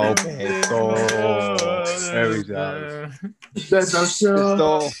Beto. There we go. There's no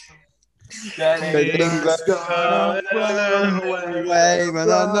show. England gonna throw away, but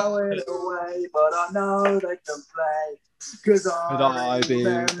I know it away, but I know they can play. Cause I do.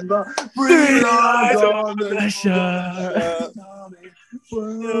 remember 3 lines on the shirt.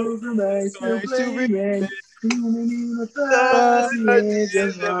 World remains still gleaming.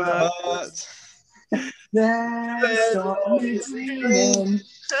 There's something dreaming.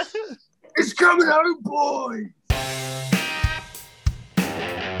 It's coming home, boy.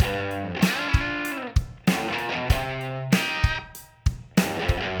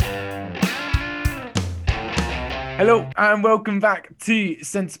 Hello and welcome back to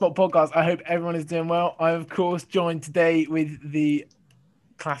Centre Spot Podcast. I hope everyone is doing well. I'm of course joined today with the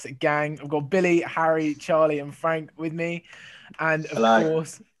classic gang. I've got Billy, Harry, Charlie and Frank with me. And of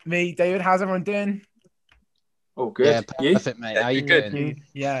course me, David. How's everyone doing? Oh, good. Yeah, perfect, mate. How you doing?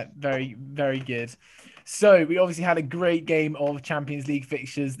 Yeah, very, very good. So we obviously had a great game of Champions League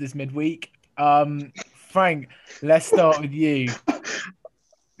fixtures this midweek. Frank, let's start with you.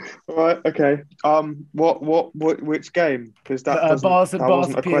 All right. Okay. Which game? Because that wasn't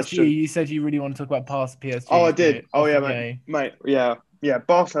a PSG. question. You said you really want to talk about Barca PSG. Oh, I did. Oh, yeah, mate. Yeah.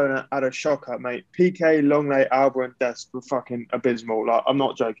 Barcelona had a shocker, mate. PK, Longley, Alba, and Dest were fucking abysmal. Like, I'm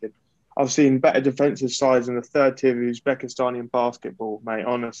not joking. I've seen better defensive sides in the third tier of Uzbekistani basketball, mate.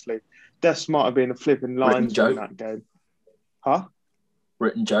 Honestly, Dest might have been a flipping lines in that game. Huh?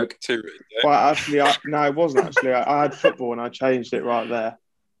 Written joke. Well, actually, no, it wasn't actually. I had football and I changed it right there.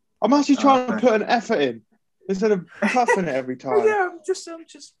 I'm actually trying to put an effort in instead of puffing it every time. Yeah, I'm just,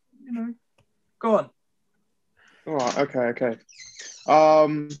 go on. All right, okay.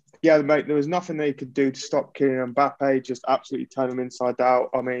 Yeah, mate, there was nothing they could do to stop Kylian Mbappe, just absolutely turn him inside out.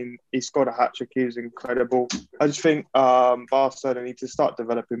 I mean, he scored a hat-trick, he was incredible. I just think Barcelona need to start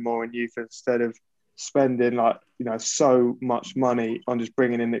developing more in youth instead of spending, so much money on just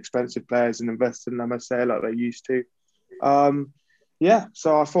bringing in expensive players and investing in them, like they used to. Yeah,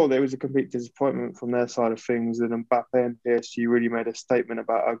 so I thought there was a complete disappointment from their side of things, and Mbappe and PSG really made a statement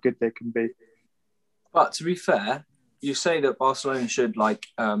about how good they can be. But to be fair, you say that Barcelona should try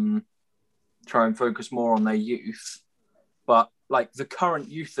and focus more on their youth, but the current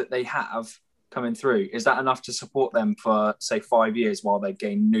youth that they have coming through, is that enough to support them for say 5 years while they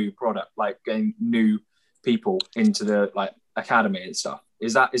gain new product, gain new people into the academy and stuff?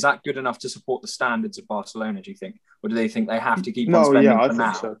 Is that good enough to support the standards of Barcelona, do you think? Or do they think they have to keep on spending for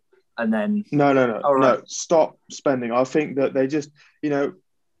now? So. And then No, stop spending. I think that they just,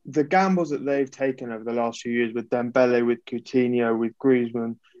 the gambles that they've taken over the last few years with Dembele, with Coutinho, with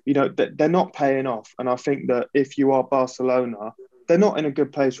Griezmann, they're not paying off. And I think that if you are Barcelona, they're not in a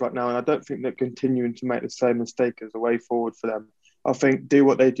good place right now. And I don't think that continuing to make the same mistake is the way forward for them. I think do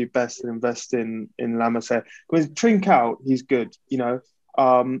what they do best and invest in La Masia. Because Trincao, he's good,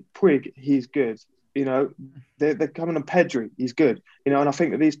 Puig, he's good. They're coming on Pedri, he's good. And I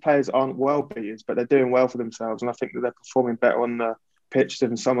think that these players aren't well beaters, but they're doing well for themselves. And I think that they're performing better on the pitch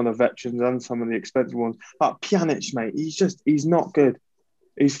than some of the veterans and some of the expensive ones. Like Pjanic, mate, he's not good.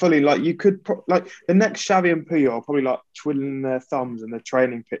 He's fully the next Xavi and Puyol are probably twiddling their thumbs in the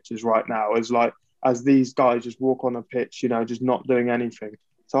training pitches right now as these guys just walk on the pitch, just not doing anything.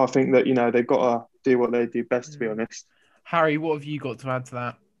 So I think that, they've got to do what they do best, to be honest. Harry, what have you got to add to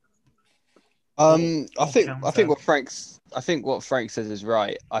that? I think what Frank says is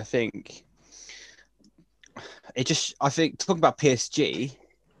right. I think talking about PSG,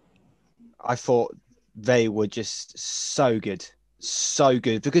 I thought they were just so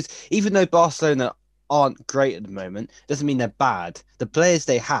good because even though Barcelona aren't great at the moment, doesn't mean they're bad. The players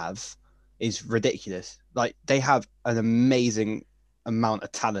they have is ridiculous. They have an amazing amount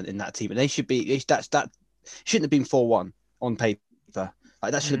of talent in that team, and they should be. That shouldn't have been 4-1 on paper.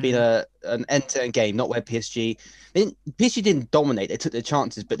 That should have been an end-to-end game, not where PSG didn't dominate. They took their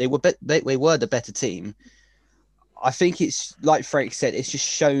chances, but they were the better team. I think it's like Frank said. It's just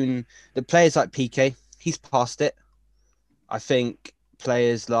shown that players like PK, he's past it. I think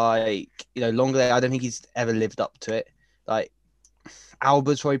players like Longley, I don't think he's ever lived up to it.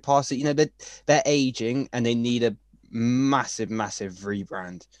 Alba's probably past it. They're aging and they need a massive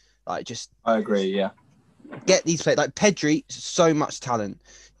rebrand. I agree. Yeah. Get these players like Pedri, so much talent.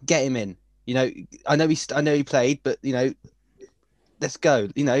 Get him in. I know he played, but let's go.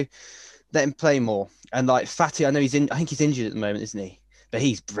 Let him play more. And Fati, I think he's injured at the moment, isn't he? But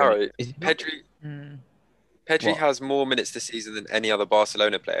he's brilliant. Pedri has more minutes this season than any other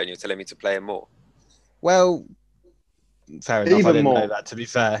Barcelona player, and you're telling me to play him more? Well, fair enough. I didn't know that, to be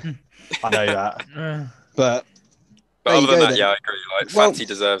fair. I know that. But But There you other than go that, then. yeah, I agree. Like, Well- Fati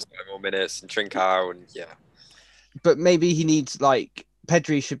deserves more minutes and Trincao, and yeah. But maybe he needs like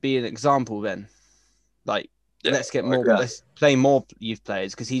Pedri should be an example then. Like Yeah, let's get I more, agree. let's play more youth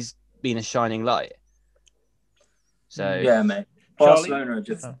players because he's been a shining light. So Yeah, mate. Charlie? Barcelona are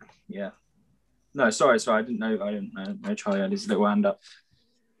just Oh. yeah. No, sorry. I didn't know Charlie had his little hand up.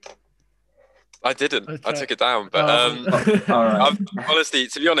 I didn't. I Okay. took it down. But All right. honestly,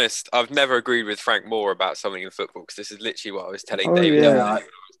 to be honest, I've never agreed with Frank Moore about something in football because this is literally what I was telling Oh, David yeah. when I was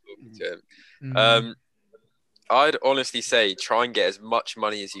talking to him. Mm. I'd honestly say try and get as much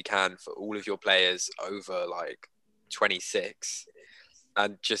money as you can for all of your players over like 26,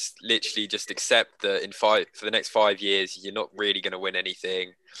 and just literally just accept that for the next 5 years you're not really going to win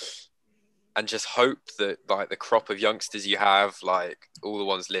anything, and just hope that like the crop of youngsters you have, like all the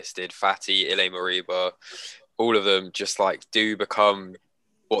ones listed, Fati, Ile Moriba, all of them just like do become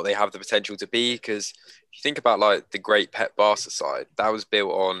what they have the potential to be. Because if you think about like the great Pep Barca side, that was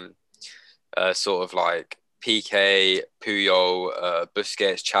built on sort of like Piqué, Puyol,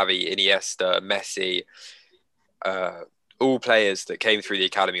 Busquets, Xavi, Iniesta, Messi, all players that came through the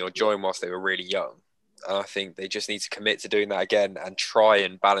academy or joined whilst they were really young. And I think they just need to commit to doing that again and try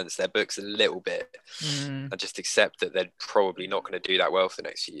and balance their books a little bit and just accept that they're probably not going to do that well for the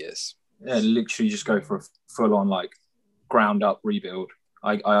next few years. Yeah, literally just go for a full-on like ground up rebuild.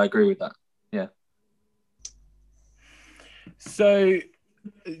 I agree with that. Yeah. So,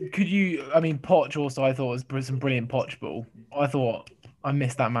 could you? I mean, Poch also I thought was some brilliant Poch ball. I thought I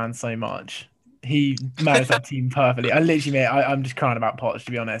missed that man so much. He managed that team perfectly. I literally, mate, I'm just crying about Poch,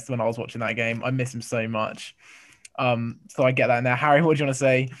 to be honest. When I was watching that game, I miss him so much. So I get that in there. Harry, what do you want to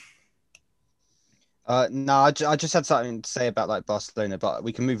say? no, I just had something to say about like Barcelona, but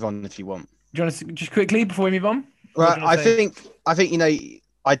we can move on if you want. Do you want to just quickly before we move on? Well, What do you wanna say? I think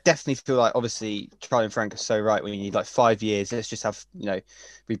I definitely feel like obviously Charlie and Frank are so right. When you need like 5 years, let's just have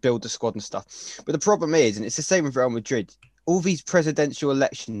rebuild the squad and stuff. But the problem is, and it's the same with Real Madrid, all these presidential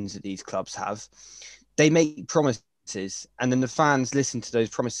elections that these clubs have, they make promises, and then the fans listen to those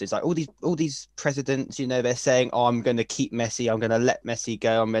promises. Like all these presidents, they're saying, "Oh, I'm going to keep Messi. I'm going to let Messi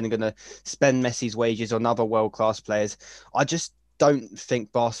go. I'm then going to spend Messi's wages on other world-class players." I just don't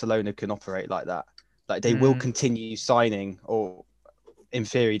think Barcelona can operate like that. Like they will continue signing, or in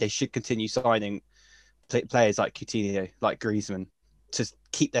theory, they should continue signing players like Coutinho, like Griezmann, to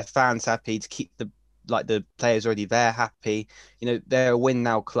keep their fans happy, to keep the players already there happy. They're a win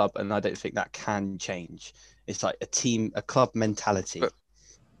now club, and I don't think that can change. It's like a club mentality. But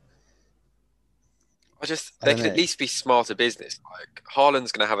they can at least be smarter business. Like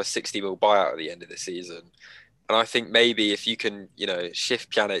Haaland's going to have a 60 mil buyout at the end of the season. And I think maybe if you can,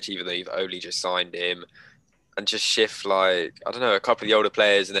 shift Pjanic, even though you've only just signed him, and just shift a couple of the older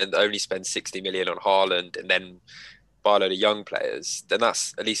players, and then only spend 60 million on Haaland, and then buy a load of young players, then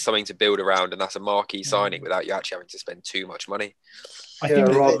that's at least something to build around, and that's a marquee signing without you actually having to spend too much money. I think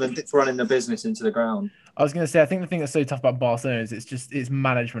rather than running the business into the ground. I was going to say, I think the thing that's so tough about Barcelona is its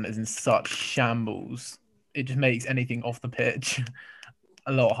management is in such shambles. It just makes anything off the pitch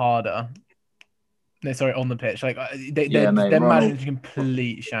a lot harder. No, sorry, on the pitch. Like their management is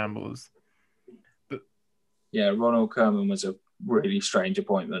complete shambles. Yeah, Ronald Koeman was a really strange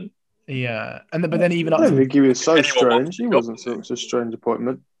appointment. Yeah, but then even I up don't to think he was so strange. He wasn't such a strange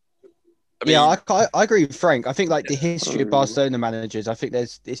appointment. I agree with Frank. I think like the history of Barcelona managers, I think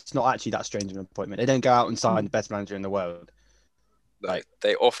it's not actually that strange of an appointment. They don't go out and sign the best manager in the world. Like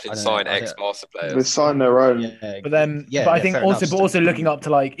they often sign ex-Barca players. They sign their own. But I think also looking up to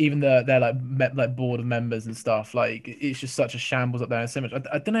like even their like board of members and stuff, like it's just such a shambles up there. And so much.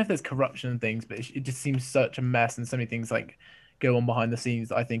 I don't know if there's corruption and things, but it just seems such a mess, and so many things like go on behind the scenes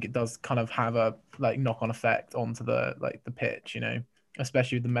that I think it does kind of have a like knock-on effect onto the pitch,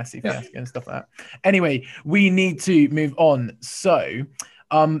 especially with the Messi fiasco and stuff like that. Anyway, we need to move on. So.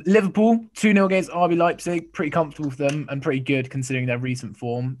 Liverpool 2-0 against RB Leipzig, pretty comfortable for them and pretty good considering their recent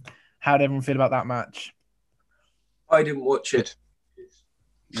form. How did everyone feel about that match? I didn't watch it.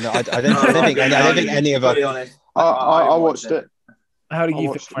 No, I don't think any of us. I watched it. How did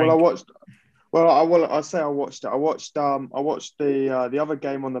you feel, Frank? I watched it. I watched the other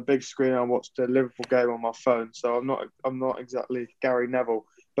game on the big screen. I watched the Liverpool game on my phone. So I'm not exactly Gary Neville.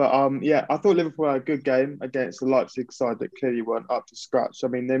 But I thought Liverpool had a good game against the Leipzig side that clearly weren't up to scratch. I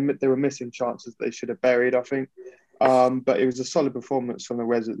mean, they were missing chances they should have buried, I think. But it was a solid performance from the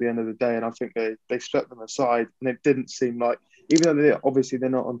Reds at the end of the day, and I think they swept them aside. And it didn't seem like, even though they're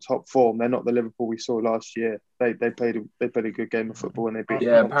not on top form, they're not the Liverpool we saw last year. They played a good game of football and they beat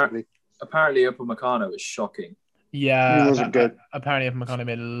them comfortably. Apparently, Upamecano was shocking. Yeah, he wasn't good. Apparently,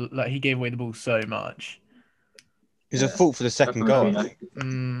 Upamecano he gave away the ball so much. It was a fault for the second goal.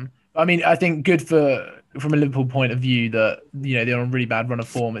 I mean, I think good from a Liverpool point of view that, they're on a really bad run of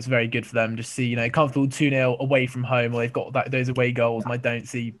form. It's very good for them to see, comfortable 2-0 away from home, or they've got those away goals. And I don't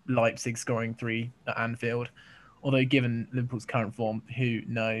see Leipzig scoring 3 at Anfield. Although given Liverpool's current form, who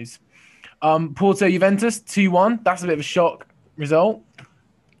knows? Porto Juventus 2-1. That's a bit of a shock result.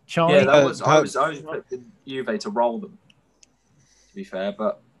 Charlie? Yeah, I was expecting Juve to roll them, to be fair.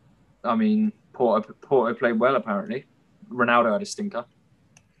 But, I mean, Porto played well, apparently. Ronaldo had a stinker.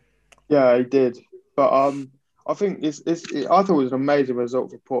 Yeah, he did. But I think I thought it was an amazing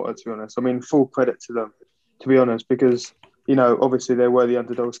result for Porto, to be honest. I mean, full credit to them, to be honest, because, obviously they were the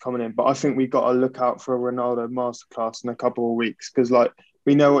underdogs coming in. But I think we got to look out for a Ronaldo masterclass in a couple of weeks because,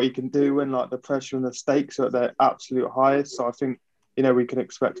 we know what he can do when, the pressure and the stakes are at their absolute highest. So I think, we can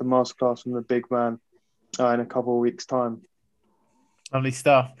expect a masterclass from the big man in a couple of weeks' time. Lovely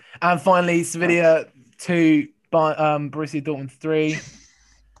stuff. And finally, Sevilla 2, Borussia Dortmund 3.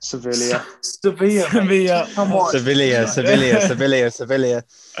 Sevilla. Come on. Sevilla.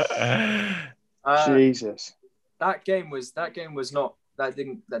 Jesus. That game was not that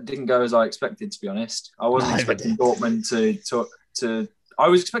didn't go as I expected, to be honest. I wasn't expecting Dortmund to I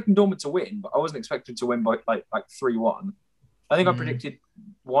was expecting Dortmund to win, but I wasn't expecting to win by like 3-1. I think I predicted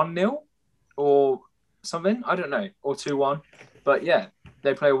 1-0 or something. I don't know, or 2-1. But yeah,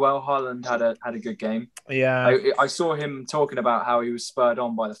 they play well. Haaland had a good game. Yeah, I saw him talking about how he was spurred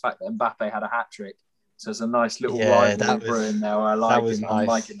on by the fact that Mbappe had a hat trick. So it's a nice little rivalry brewing there. I'm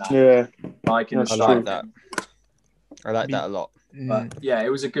liking that. Yeah, I like that. I like that a lot. But yeah, it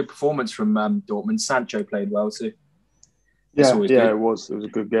was a good performance from Dortmund. Sancho played well too. Yeah, it was. It was a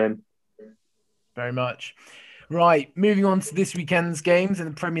good game. Very much. Right, moving on to this weekend's games in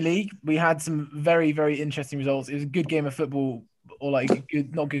the Premier League. We had some very, very interesting results. It was a good game of football, or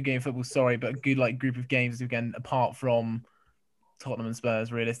not good game of football, sorry, but a good group of games again, apart from Tottenham and Spurs,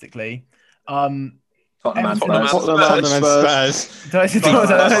 realistically. Tottenham and Spurs. Did I say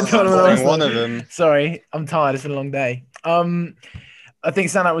Tottenham? One of them. Sorry, I'm tired. It's been a long day. I think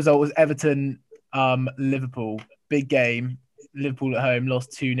standout result was Everton, Liverpool. Big game. Liverpool at home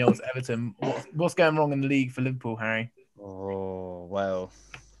lost 2-0 to Everton. What's going wrong in the league for Liverpool, Harry? Oh, well.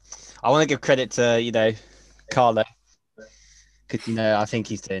 I want to give credit to, Carlo. Because, I think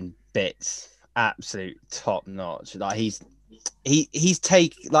he's doing bits. Absolute top notch. He's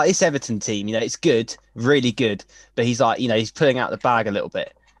this Everton team, it's good, really good. But he's he's pulling out the bag a little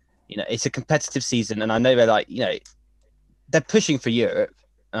bit. It's a competitive season. And I know they're they're pushing for Europe.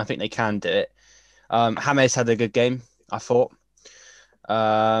 And I think they can do it. James had a good game, I thought.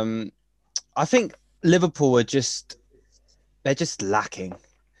 I think Liverpool they're just lacking.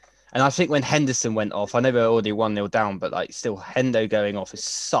 And I think when Henderson went off, I know we're already 1-0 down, but still Hendo going off is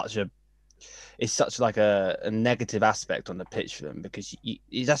such a negative aspect on the pitch for them because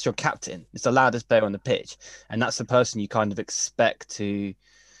that's your captain. It's the loudest player on the pitch. And that's the person you kind of expect to,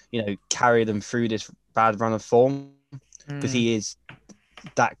 carry them through this bad run of form because he is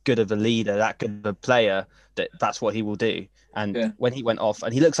that good of a leader, that good of a player that's what he will do. And when he went off,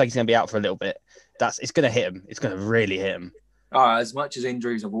 and he looks like he's going to be out for a little bit, it's going to hit him. It's going to really hit him. As much as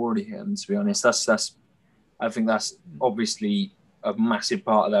injuries have already hit him, to be honest, I think that's obviously a massive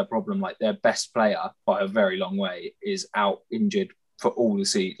part of their problem. Their best player by a very long way is out injured for all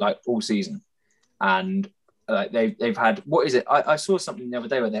season, and they've had what is it? I saw something the other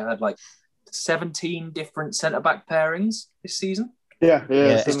day where they had 17 different centre back pairings this season. Yeah.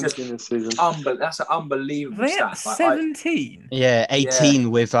 It's just this season. That's an unbelievable stat. 17.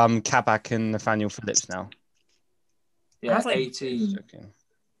 18 with Kabak and Nathaniel Phillips now. Yeah, 18.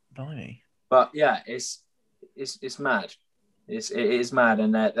 Blimey. But yeah, it's mad. It is mad,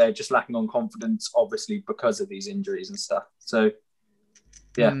 and they're just lacking on confidence, obviously because of these injuries and stuff. So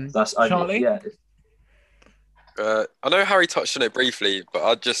yeah, that's Charlie. I know Harry touched on it briefly, but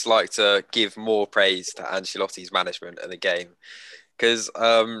I'd just like to give more praise to Ancelotti's management of the game. Because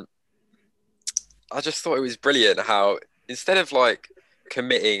I just thought it was brilliant how instead of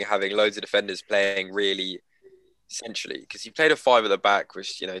committing, having loads of defenders playing really centrally, because he played a 5 at the back,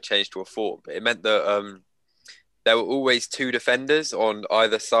 which changed to a 4, but it meant that there were always 2 defenders on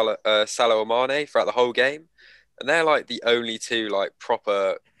either Salah or Mane throughout the whole game, and they're the only 2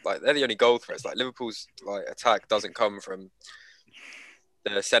 proper they're the only goal threats. Liverpool's attack doesn't come from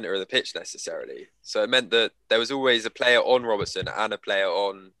the centre of the pitch necessarily. So it meant that there was always a player on Robertson and a player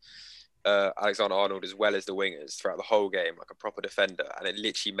on Alexander-Arnold as well as the wingers throughout the whole game, a proper defender. And it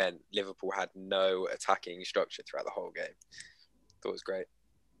literally meant Liverpool had no attacking structure throughout the whole game. Thought it was great.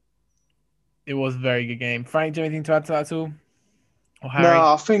 It was a very good game. Frank, do you have anything to add to that at all? Or Harry?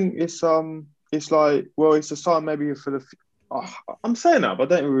 No, I think it's it's like, well, it's a sign maybe for the. I'm saying that,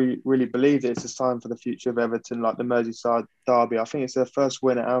 but I don't really believe it. It's a sign for the future of Everton, like the Merseyside derby. I think it's their first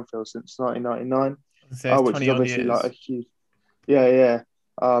win at Anfield since 1999, So which is obviously like a huge. Yeah.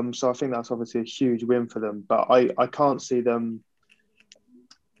 So I think that's obviously a huge win for them, but I can't see them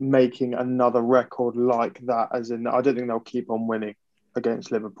making another record like that. As in, I don't think they'll keep on winning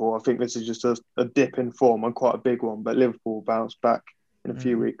against Liverpool. I think this is just a dip in form and quite a big one, but Liverpool will bounce back in a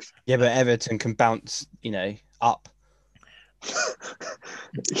few weeks. Yeah, but Everton can bounce, up.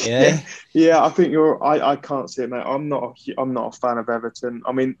 Yeah. I think I can't see it, mate. I'm not a fan of Everton.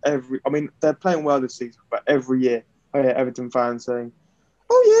 I mean, they're playing well this season, but every year I hear Everton fans saying,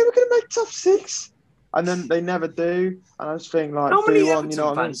 "Oh yeah, we're going to make top 6," and then they never do. And I just think, like, How many do Everton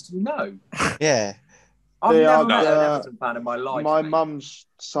what fans do you know? Yeah. I've They never are met an the- Everton fan in my life. my mate. mum's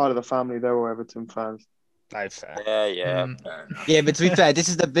side of the family, they're all Everton fans. No fair. Yeah. Yeah, but to be fair, this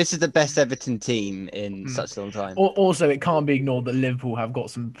is the best Everton team in such a long time. Also, it can't be ignored that Liverpool have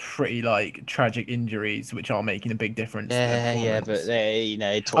got some pretty tragic injuries, which are making a big difference. to their Yeah, but performance.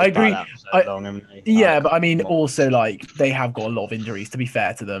 they talked I agree. about that for so long, haven't they? Yeah, Like, but I mean, come on. also they have got a lot of injuries. To be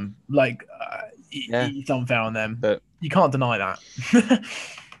fair to them, it's unfair on them. But you can't deny that.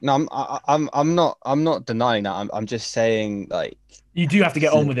 no, I'm not denying that. I'm just saying, like, You do have to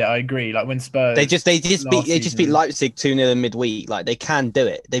get on with it. I agree. Like when Spurs, they just beat season. Leipzig 2-0 in midweek. Like, they can do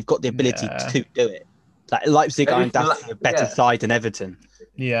it. They've got the ability to do it. Like, Leipzig are undoubtedly a better side than Everton.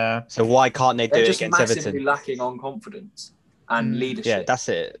 Yeah. So why can't they do They're it just against massively Everton? lacking on confidence and leadership. Yeah, that's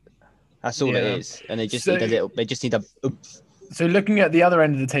it. That's all it Yeah. is. And they just need a little. They just need a. Oomph. So looking at the other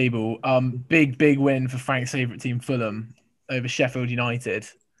end of the table, big win for Frank's favourite team, Fulham, over Sheffield United.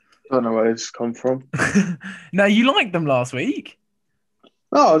 I don't know where this come from. Now you liked them last week.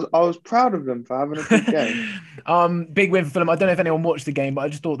 No, I was proud of them for having a good game. Big win for Fulham. I don't know if anyone watched the game, but I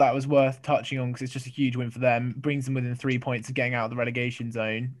just thought that was worth touching on because it's just a huge win for them. Brings them within 3 points of getting out of the relegation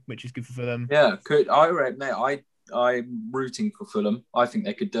zone, which is good for Fulham. Yeah, good. I'm rooting for Fulham. I think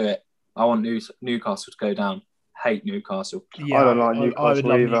they could do it. I want Newcastle to go down. Hate Newcastle. Yeah, I don't like Newcastle I would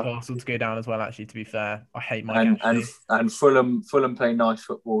love either. Newcastle to go down as well. Actually, to be fair, I hate Mike. And Fulham play nice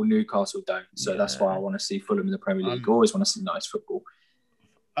football. Newcastle don't. So that's why I want to see Fulham in the Premier League. Always want to see nice football.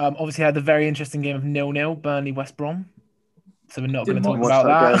 Obviously had the very interesting game of 0-0, Burnley West Brom. So we're not going to talk watch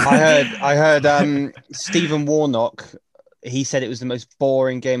about that that. I heard Stephen Warnock. He said it was the most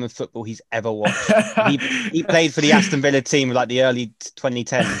boring game of football he's ever watched. He played for the Aston Villa team of like the early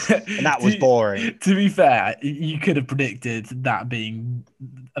 2010s, and that was boring. To be fair, you could have predicted that being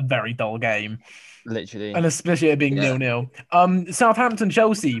a very dull game, Literally, and especially it being 0-0. Southampton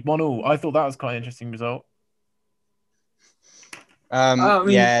Chelsea 1-1. I thought that was quite an interesting result.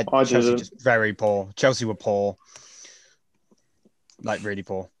 Chelsea just very poor. Chelsea were poor, like really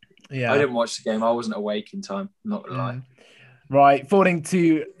poor. Yeah, I didn't watch the game. I wasn't awake in time. Not gonna lie. Right, falling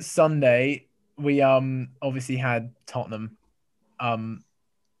to Sunday, we obviously had Tottenham,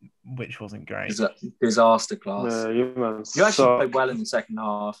 which wasn't great. Disaster class. You actually played well in the second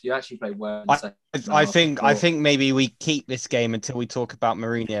half. I think maybe we keep this game until we talk about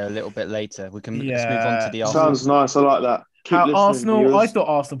Mourinho a little bit later. We can let's move on to the Arsenal. Sounds nice. I like that. Arsenal, I thought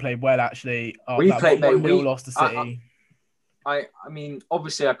Arsenal played well actually. We lost to City. I mean,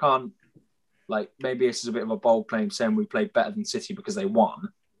 obviously, I can't. Like, maybe this is a bit of a bold claim saying we played better than City because they won,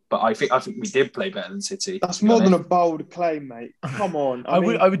 but I think we did play better than City. That's more than a bold claim, mate. Come on. I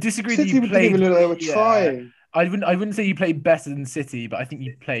would disagree City that you played. Even they were trying. I wouldn't say you played better than City, but I think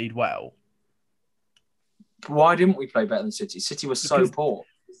you played well. Why didn't we play better than City? City was so poor.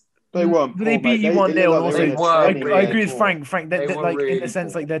 They weren't. They beat you 1-0. I agree with Frank. They're like really in a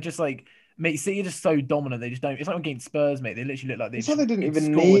sense, like they're just like. Mate, City are just so dominant. They just don't. It's like against Spurs, mate. They literally look like they didn't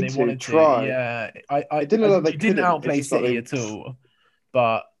even need to try. Yeah, it didn't look like you didn't outplay City at all,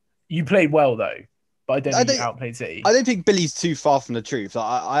 but you played well though. But I don't think you outplayed City. I don't think Billy's too far from the truth.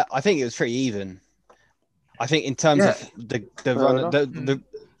 Like, I think it was pretty even. I think in terms of the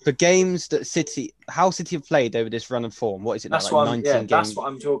games that how City have played over this run of form. What is it now? That's like 19 games. That's what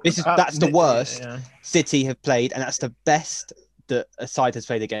I'm talking about. That's the worst City have played, and that's the best that a side has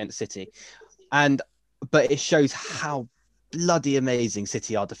played against City, but it shows how bloody amazing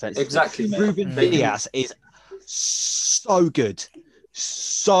City are defensively. Exactly, mate. Ruben Dias is so good,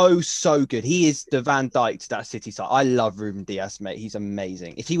 so good. He is the Van Dijk to that City side. I love Ruben Dias, mate. He's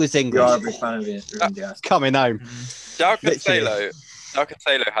amazing. If he was English, you are a big fan of Ruben Dias. Coming home. João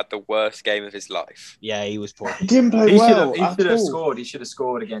Cancelo had the worst game of his life. Yeah, he was poor. He didn't play well. He should have scored. He should have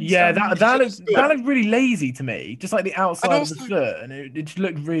scored against. Yeah, that looked really lazy to me. Just like the outside of the foot, and it just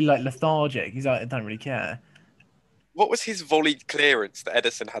looked really like lethargic. He's like, I don't really care. What was his volleyed clearance that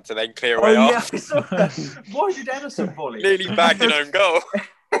Ederson had to then clear Oh away yeah, after? I saw that. Why did Ederson volley? Nearly bagged an own goal.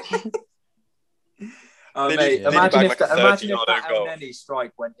 Oh, Nearly- mate, nearly imagine bagged if, like a imagine if 30-yard that own El goal. Neni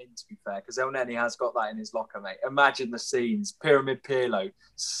strike went in, to be fair, because El Neni has got that in his locker, mate. Imagine the scenes. Pyramid Pirlo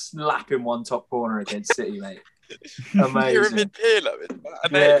slapping one top corner against City, mate. Amazing. Pyramid Pirlo. Is that a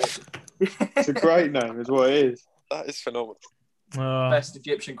Yeah. name? It's a great name, is what it is. That is phenomenal. Best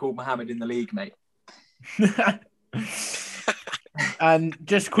Egyptian called Mohammed in the league, mate. And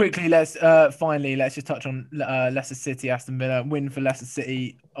just quickly, let's just touch on Leicester City, Aston Villa. Win for Leicester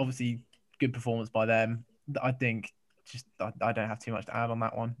City. Obviously, good performance by them. I think I don't have too much to add on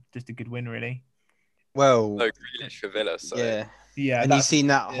that one. Just a good win, really. Well, No Grealish for Villa. So yeah. Yeah, And you've seen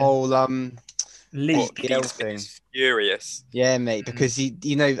that whole league. what, FPL Keaton thing. is furious. Yeah, mate, because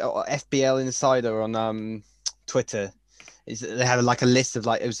you know FBL Insider on Twitter is they have like a list of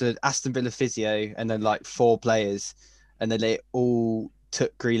like it was an Aston Villa physio and then like 4 players, and then they all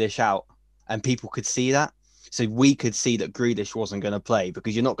took Grealish out, and people could see that. So we could see that Grealish wasn't going to play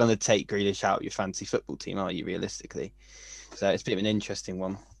because you're not going to take Grealish out of your fantasy football team, are you? Realistically, so it's a bit of an interesting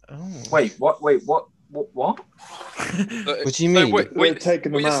one. Oh. Wait, what? What? What do you mean? We're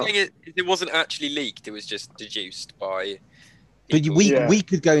taking what them you're out. saying it wasn't actually leaked. It was just deduced by. But people. we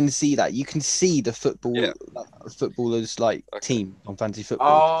could go and see that. You can see the Yeah. footballers like Okay. team on fantasy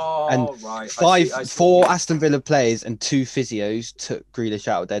football. Oh, And right. I see. 4 Aston Villa players and 2 physios took Grealish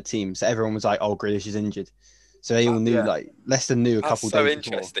out of their team. So everyone was like, "Oh, Grealish is injured." So they all knew, Yeah. like Leicester knew a That's couple so days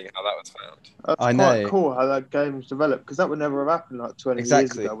interesting how that was found. That's I quite know. cool how that game's developed because that would never have happened like 20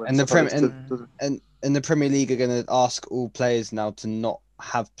 Exactly. years ago. when And the stuff like Prem- this and- doesn't- And the Premier League are going to ask all players now to not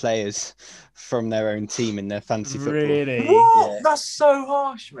have players from their own team in their fantasy football. Really? What? Yeah. That's so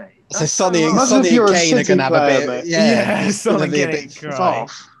harsh, mate. So That's Sonny, harsh. Imagine Sonny if you're and a Kane are City going to have a player, bit. mate. Yeah, it's gonna Sonny be a getting bit. It's cry.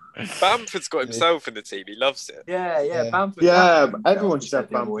 off. Bamford's got himself in the team. He loves it. Yeah, Yeah. Bamford. Yeah, Bamford everyone said should have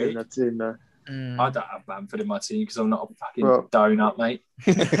the other Bamford in week. their team though. Mm. I don't have Bamford in my team because I'm not a fucking Well- donut, mate.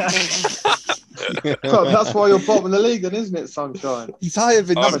 Well, that's why you're bottom of the league, then, isn't it, Sunshine? He's higher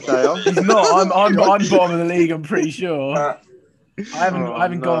than I'm- Amadeo. He's not. I'm bottom of the league. I'm pretty sure. I haven't Oh,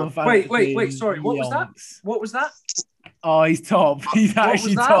 gone no. on fantasy. Wait, sorry, what was that? yonks. What was that? Oh, he's top. He's What was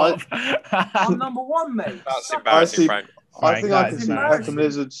actually that? top. I'm number 1, mate. That's Suck it. embarrassing, see- Frank. I Frank, think I that can is see embarrassing. Peckham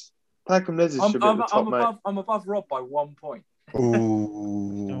Lizards. Peckham Lizards should be at the top, mate. I'm above Rob by 1 point.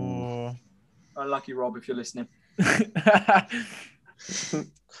 Ooh. Oh. Unlucky Rob, if you're listening.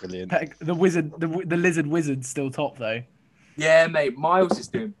 Brilliant. the lizard wizard's still top though. Yeah, mate. Miles is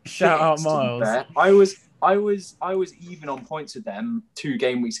doing. Shout out bits, to be Miles. fair. I was even on points with them 2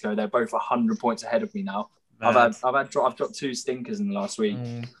 game weeks ago. They're both 100 points ahead of me now. I've dropped 2 stinkers in the last week,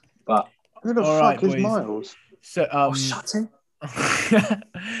 Mm. but Who the All fuck right, is boys. Miles? So shut him.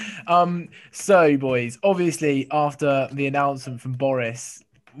 So boys, obviously after the announcement from Boris,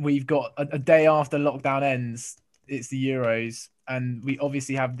 we've got a day after lockdown ends. It's the Euros, and we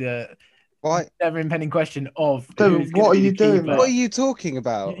obviously have the Why? never impending question of Dude, who's gonna what are be you the doing, keeper. mate? What are you talking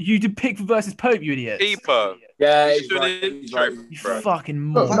about? You did Pickford versus Pope, you idiot. Keeper. Yeah, You he's should right. have He's right. You He's right.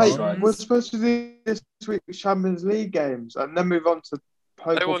 fucking Look, morons. mate, we're supposed to do this week's Champions League games and then move on to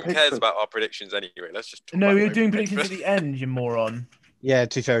Pope No or one cares Pickford. about our predictions anyway. Let's just talk No, about we were Pope doing and predictions at Pickford. the end, you moron. Yeah,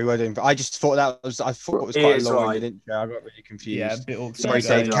 to be fair, we were doing. But I just thought it was quite It's a long right. intro. I got really confused. Yeah, a bit all Sorry,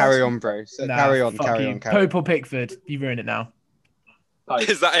 Yeah, Dave. go. Carry on, bro. So Nah, carry on. fuck Carry you. on. Carry on. Pope or Pickford? You ruined it now. Pope.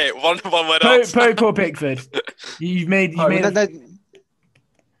 Is that it? One word Pope, answer. Pope or Pickford? You've made. Oh,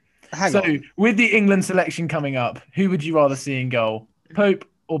 Hang So, on. with the England selection coming up, who would you rather see in goal, Pope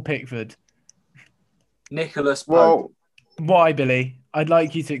or Pickford? Nicholas Pope. Well, Why, Billy? I'd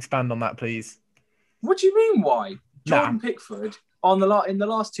like you to expand on that, please. What do you mean? Why? Nah. Jordan Pickford in the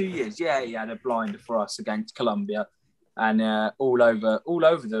last 2 years, yeah, he had a blinder for us against Colombia, and all over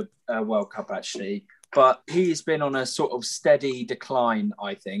the World Cup actually. But he's been on a sort of steady decline,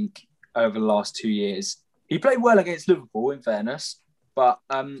 I think, over the last 2 years. He played well against Liverpool, in fairness, but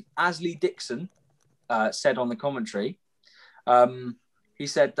as Lee Dixon said on the commentary, he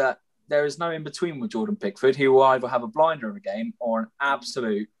said that there is no in between with Jordan Pickford. He will either have a blinder of a game or an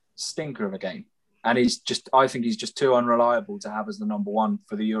absolute stinker of a game. And I think he's just too unreliable to have as the number 1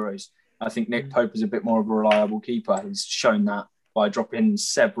 for the Euros. I think Nick Pope is a bit more of a reliable keeper. He's shown that by dropping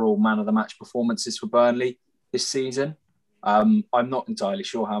several man of the match performances for Burnley this season. I'm not entirely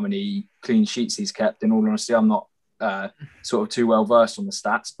sure how many clean sheets he's kept. In all honesty, I'm not sort of too well versed on the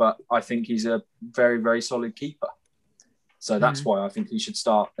stats, but I think he's a very, very solid keeper. So that's why I think he should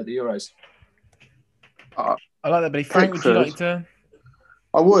start at the Euros. I like that, Billy. Frank, would you Pickford. like to?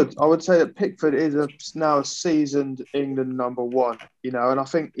 I would say that Pickford is now a seasoned England number one, and I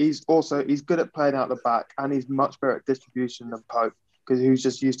think he's good at playing out the back, and he's much better at distribution than Pope, because he was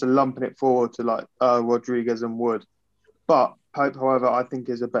just used to lumping it forward to like Rodriguez and Wood. But Pope, however, I think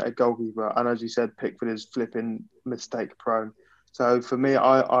is a better goalkeeper, and as you said, Pickford is flipping mistake prone. So for me,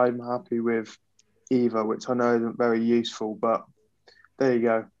 I'm happy with either, which I know isn't very useful, but there you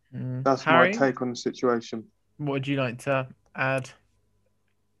go. That's Harry, my take on the situation. what would you like to add?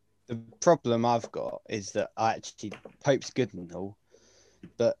 The problem I've got is that Pope's good and all,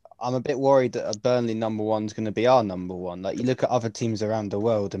 but I'm a bit worried that a Burnley number one's going to be our number one. Like, you look at other teams around the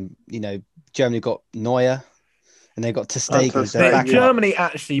world, and Germany got Neuer, and they got Ter Stegen as their backup. Germany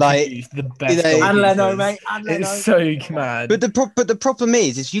actually produced the best. And Leno, goalkeepers. mate. And Leno. It's so mad. But the problem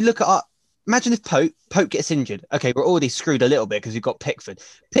is you look at imagine if Pope gets injured. Okay, we're already screwed a little bit because we've got Pickford.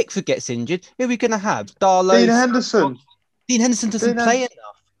 Pickford gets injured. Who are we going to have? Darlow. Dean Henderson. Dean Henderson doesn't play enough.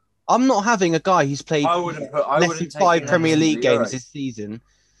 I'm not having a guy who's played less than 5 Premier League games this season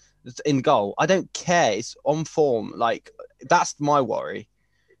in goal. I don't care. It's on form. Like, that's my worry,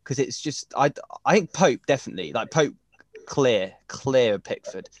 because it's just I think Pope definitely, like, Pope clear of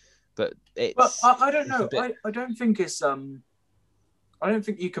Pickford, but it's. But I don't know. I don't think it's I don't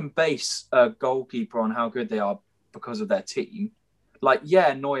think you can base a goalkeeper on how good they are because of their team. Like,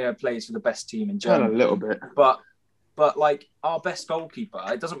 yeah, Neuer plays for the best team in Germany. A little bit. But like, our best goalkeeper,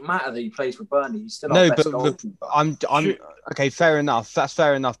 it doesn't matter that he plays for Burnley. He's still our best goalkeeper. I'm okay. Fair enough. That's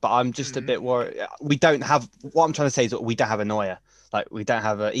fair enough. But I'm just a bit worried. We don't have. What I'm trying to say is that we don't have a Neuer. Like, we don't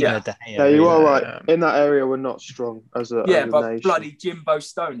have even a De Gea. Yeah, you are right. In that area, we're not strong as a but nation. bloody Jimbo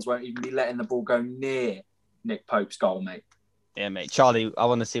Stones won't even be letting the ball go near Nick Pope's goal, mate. Yeah, mate. Charlie, I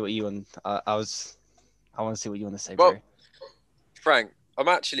want to see what you want. I want to see what you want to say, Well, bro. Frank, I'm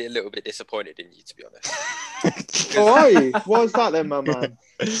actually a little bit disappointed in you, to be honest. Oh, are you? What's that then, my man?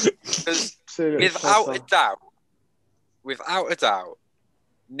 Because without a doubt,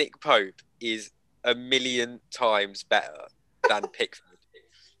 Nick Pope is a million times better than Pickford.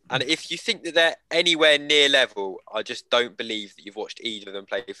 And if you think that they're anywhere near level, I just don't believe that you've watched either of them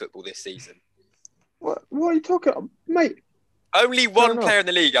play football this season. What are you talking about, mate? Only one player in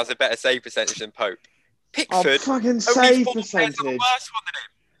the league has a better save percentage than Pope. Pickford, fucking only save 4 players have a worse percentage. one than him.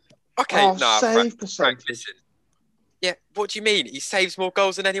 Okay, Save Frank, percentage. listen. Yeah, what do you mean? He saves more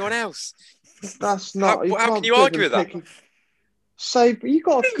goals than anyone else. That's not. How can you argue with that? Save. You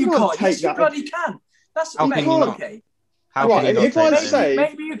got You to can't. take Yes, you that. bloody can. That's How maybe can you not? okay. How Right, can you if not I take say- that?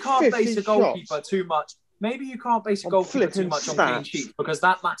 Maybe you can't base a 50 goalkeeper shots. too much. Maybe you can't base a I'm goalkeeper too flipping much on clean stats. sheets, because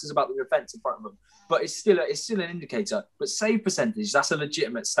that matters about the defence in front of them. But it's still an indicator. But save percentage, that's a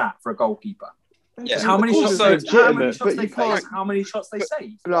legitimate stat for a goalkeeper. Yeah. How many Of course shots it's they legitimate, but they you can't. face, how many shots they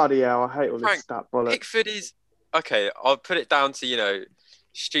save. Bloody hell! I hate all this Frank, stat bollocks. Pickford is okay. I'll put it down to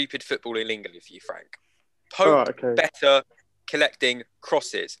stupid footballing lingo for you, Frank. Pope Alright, okay. better collecting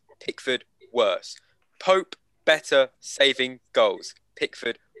crosses. Pickford worse. Pope better saving goals.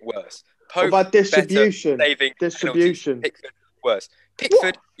 Pickford worse. What Pope about distribution? better saving Distribution. penalties. Pickford worse.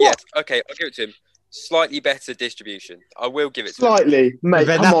 Pickford, What? yes, okay, I'll give it to him. Slightly better distribution. I will give it to him. Slightly, mate.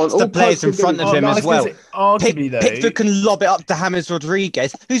 But Come then on. that's the all players Pope in can front do of is- him I as was gonna well. say, arguably, though, Pickford can lob it up to James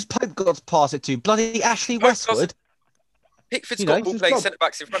Rodriguez. Who's Pope got to pass it to? Bloody Ashley Pope Westwood. doesn't. Pickford's You got know, ball it's playing his job. centre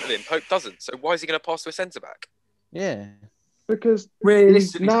backs in front of him. Pope doesn't. So why is he going to pass to a centre back? Yeah. Because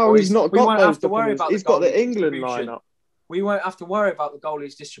Realistically, now boys, he's not we got won't those have to worry defenders. about He's the got the goalies England distribution. lineup. We won't have to worry about the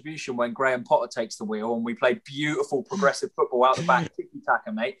goalie's distribution when Graham Potter takes the wheel and we play beautiful progressive football out the back,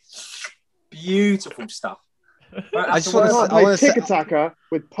 tiki-taka, mate. Beautiful stuff. I just You wanna can't say- I wanna play say- tick-attacker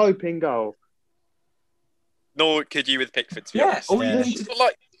with Pope in goal. Nor could you with Pickford, to be Yeah, honest. all Yeah. you need It's to not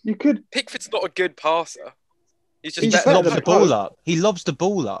like You could. Pickford's not a good passer. He's just He just better better lobs than the than Pope. ball Pope. up. He lobs the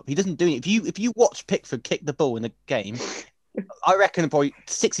ball up. He doesn't do it. If you watch Pickford kick the ball in a game, I reckon probably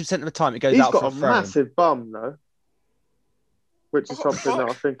 60% of the time it goes He's out got for a a throw. massive bum though, which is something that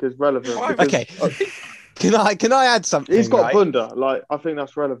I think is relevant. Why- because, Okay. Can I add something? He's got right? bunda. Like, I think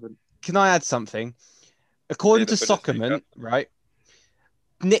that's relevant. Can I add something? According Yeah, to the Bundesliga. Soccerman, right?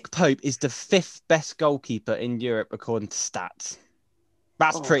 Nick Pope is the 5th best goalkeeper in Europe according to stats.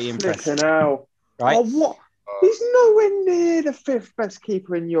 That's pretty impressive, Flipping hell. right? Oh, what? He's nowhere near the 5th best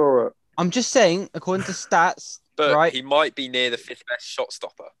keeper in Europe. I'm just saying, according to stats, But right? he might be near the 5th best shot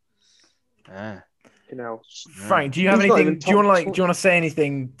stopper. Ah. You know, Frank, do you have He's not anything? even Do you want top- to say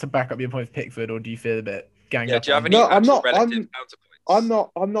anything to back up your point with Pickford, or do you feel a bit ganged Yeah, up? do you have on- any No, I'm actual not- relative counterpoints?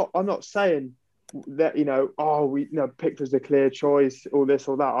 I'm not saying that, Pickford's a clear choice, all this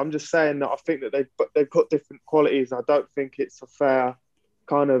or that. I'm just saying that I think that they've got different qualities. I don't think it's a fair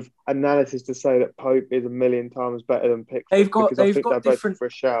kind of analysis to say that Pope is a million times better than Pickford. They've got because I think they're both different. for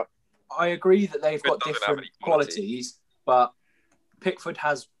a shout. I agree that they've got Pickford doesn't have different any quality. qualities, but Pickford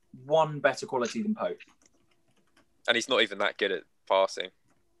has one better quality than Pope. And he's not even that good at passing.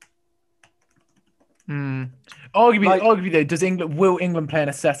 Arguably, though, will England play in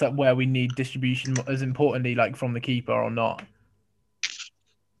a setup where we need distribution as importantly, like from the keeper or not?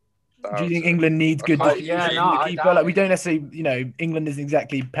 Do you think England needs good distribution from the keeper? Like, we don't necessarily, England isn't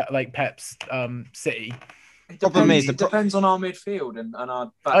exactly like Pep's City. It Problem depends, is it depends on our midfield and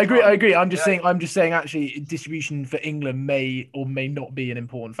our back I agree. line. I'm just saying. Actually, distribution for England may or may not be an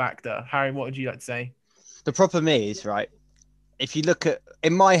important factor. Harry, what would you like to say? The problem is, right, if you look at,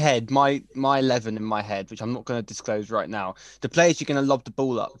 in my head, my 11 in my head, which I'm not going to disclose right now, the players you're going to lob the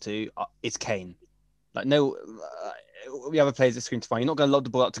ball up to is Kane. Like, no, the other players that screen to find. You're not going to lob the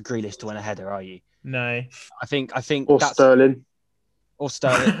ball up to Grealish to win a header, are you? No. I think Or that's Sterling. or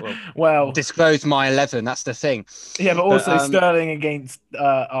Sterling. Well, disclose my 11. That's the thing. yeah, but also But, Sterling against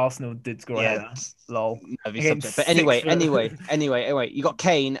Arsenal did score a Yeah, header. Lol. every Against subject. But anyway, 6 foot. anyway, you got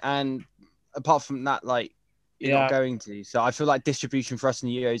Kane, and apart from that, like, you're not going to. So I feel like distribution for us in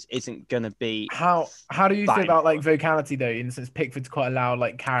the Euros isn't going to be. How do you Bang. feel about like vocality though? In the sense, Pickford's quite a loud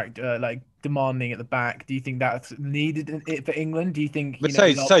like character, like demanding at the back. Do you think that's needed for England? Do you think? But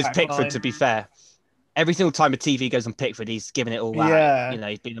a lot so of is back Pickford. line- To be fair, every single time a TV goes on Pickford, he's giving it all out. Yeah.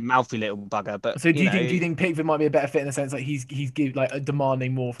 He's been a mouthy little bugger. But So do you think Pickford might be a better fit in the sense like he's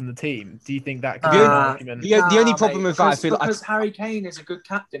demanding more from the team? Do you think that could be an argument? The only problem with that, I feel because Harry Kane is a good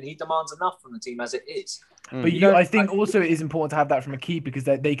captain, he demands enough from the team as it is. But I think also it is important to have that from a keeper because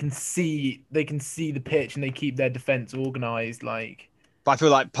they can see the pitch and they keep their defense organized. Like, But I feel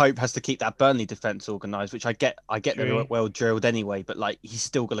like Pope has to keep that Burnley defense organised, which I get True. they're well drilled anyway, but like he's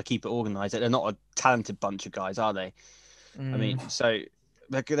still got to keep it organised. They're not a talented bunch of guys, are they? I mean, so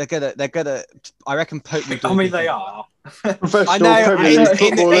they're gonna. I reckon Pope will do. I mean, they are. Professional I know Premier League in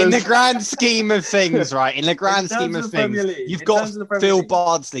footballers. the grand scheme of things, right? In the grand scheme of things, you've got Phil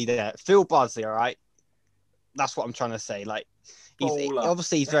Bardsley there. Phil Bardsley, all right. That's what I'm trying to say. Like,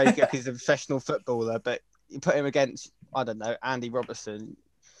 obviously he's very good because he's a professional footballer, but you put him against, I don't know, Andy Robertson.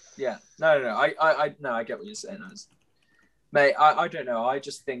 Yeah, no. I get what you're saying, mate. I don't know. I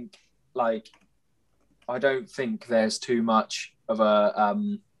just think like I don't think there's too much of a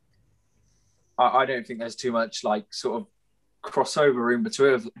I don't think there's too much like sort of crossover room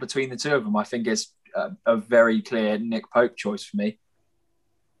between the two of them. I think it's a very clear Nick Pope choice for me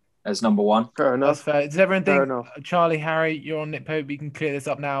as number one. Fair that's enough. fair. Does everyone Fair think enough. Charlie, Harry, you're on Nick Pope? We can clear this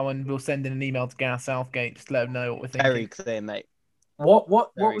up now, and we'll send in an email to Gareth Southgate just to let him know what we're thinking. Very clear, mate. What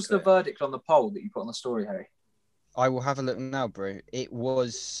Very was clear. the verdict on the poll that you put on the story, Harry? I will have a look now, bro. It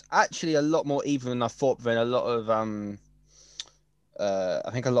was actually a lot more even than I thought. But a lot of I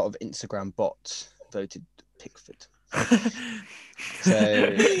think a lot of Instagram bots voted Pickford.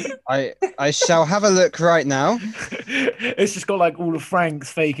 So I shall have a look right now. It's just got like all of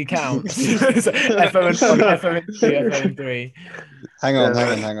Frank's fake accounts. FON3. Hang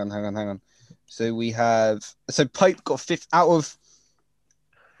on. So we have Pope got fifth out of,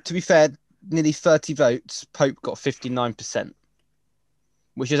 to be fair, nearly 30 votes. Pope got 59%,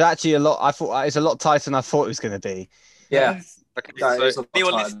 which is actually a lot. I thought it's a lot tighter than I thought it was going to be. Yeah. Okay, That is a so lot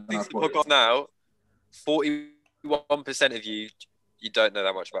anyone tighter listening than I to the thought it podcast now, 41% of you don't know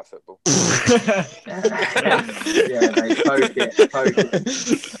that much about football. Yeah, mate, poke it.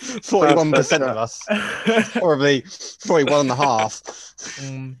 41% of us, probably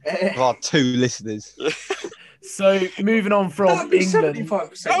 41.5 of our 2 listeners. So moving on from That'd be England.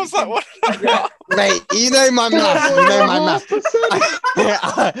 75%. How was that one? Mate, you know my maths.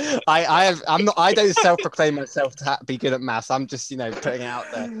 I don't self-proclaim myself to be good at maths. I'm just, putting it out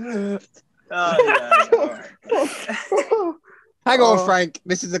there. Oh, yeah. Hang on, Frank.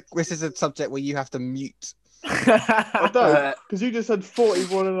 This is a subject where you have to mute. I don't, because you just said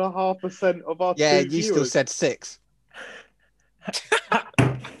 41.5% of our Yeah, two you still viewers. said 6. He's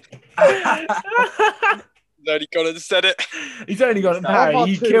only gone and said it. He's only got it, Of Harry. our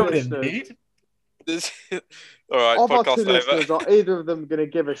You two killed him, listeners. dude. All right, Of our two podcast over. listeners, are either of them going to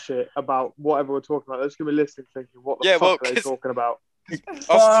give a shit about whatever we're talking about? They're just going to be listening thinking, what the Yeah, well, fuck are they talking about? Us two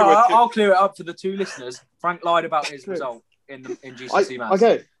are two. I'll clear it up for the 2 listeners. Frank lied about his result in GCSE maths.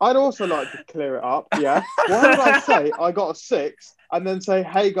 Okay, I'd also like to clear it up, yeah? Why would I say I got a 6 and then say,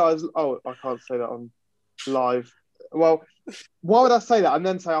 hey guys, oh, I can't say that on live. Well, why would I say that and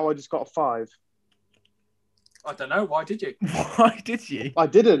then say, oh, I just got a 5? I don't know. Why did you? Why did you? I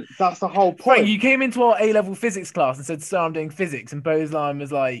didn't. That's the whole point. Frank, you came into our A-level physics class and said, "Sir, I'm doing physics," and Bo's line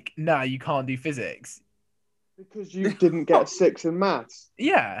was like, "Nah, you can't do physics." Because you didn't get a 6 in maths.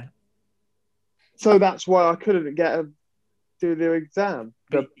 Yeah. So that's why I couldn't do the exam,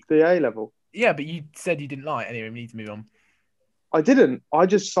 the A level. Yeah, but you said you didn't like it. Anyway, we need to move on. I didn't. I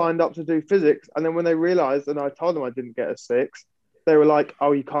just signed up to do physics. And then when they realised and I told them I didn't get a 6, they were like,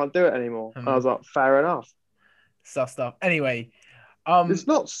 oh, you can't do it anymore. And I was like, fair enough. Stuff. Anyway. It's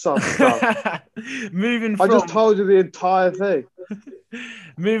not some stuff. Moving from... I just told you the entire thing.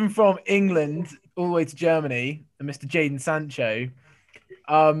 Moving from England all the way to Germany, and Mr. Jadon Sancho.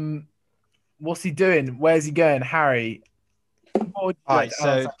 What's he doing? Where's he going? Harry, what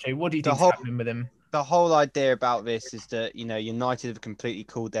do you think's happening with him? The whole idea about this is that, United have completely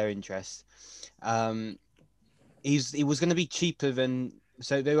cooled their interest. He was going to be cheaper than...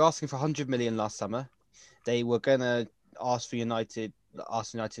 So they were asking for 100 million last summer. They were going to ask United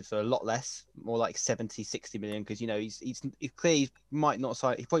for a lot less, more like 70, 60 million, because he's clearly might not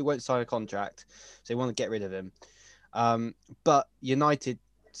sign. He probably won't sign a contract, so they want to get rid of him. But United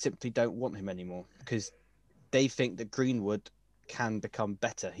simply don't want him anymore because they think that Greenwood can become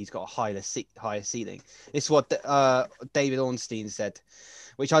better. He's got a higher ceiling. This is what David Ornstein said,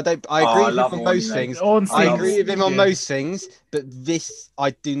 which I agree with him on most things. I agree with him on most things, but this I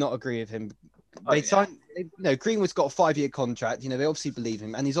do not agree with him. Greenwood's got a 5-year contract. They obviously believe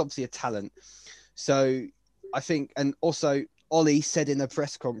him, and he's obviously a talent. So I think, and also Ollie said in a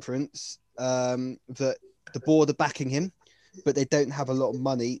press conference that the board are backing him, but they don't have a lot of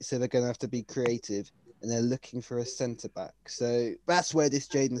money, so they're going to have to be creative, and they're looking for a centre back. So that's where this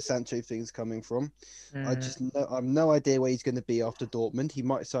Jadon Sancho thing's coming from. I have no idea where he's going to be after Dortmund. He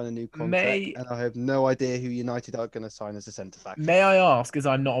might sign a new contract, and I have no idea who United are going to sign as a centre back. May I ask, as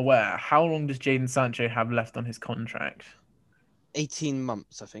I'm not aware, how long does Jadon Sancho have left on his contract? 18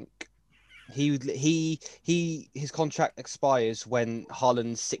 months, I think. His contract expires when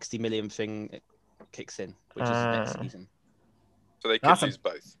Haaland's 60 million thing kicks in, which is next season. So they could lose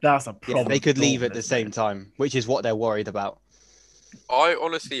both. That's a problem. Yeah, they could leave at the same time, which is what they're worried about. I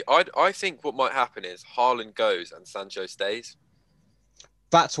honestly, I think what might happen is Haaland goes and Sancho stays.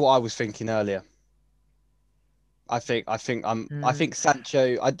 That's what I was thinking earlier. I think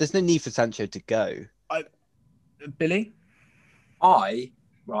Sancho. There's no need for Sancho to go. Billy,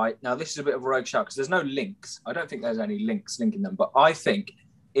 right now this is a bit of a rogue shout because there's no links. I don't think there's any links linking them, but I think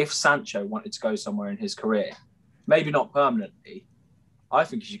if Sancho wanted to go somewhere in his career, maybe not permanently, I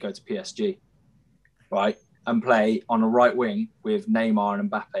think he should go to PSG, right? And play on a right wing with Neymar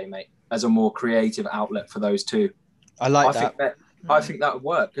and Mbappe, mate, as a more creative outlet for those two. I like that. I think that would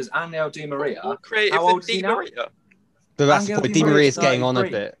work because Angel Di Maria. How old is he now? But that's the point. Di Maria's getting on a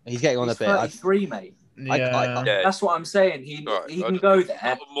bit. He's getting on a bit. 33, mate. Yeah. That's what I'm saying. He can go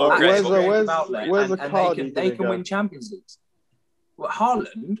there. Where's the card? They can win Champions Leagues. Well,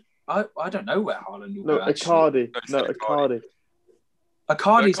 Haaland. I don't know where Haaland will go. Icardi.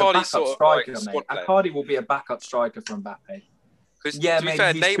 Icardi's a backup striker, mate. Icardi will be a backup striker for Mbappe. Because to be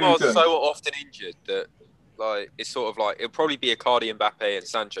fair, Neymar's so often injured that it's sort of like it'll probably be Icardi, Mbappe, and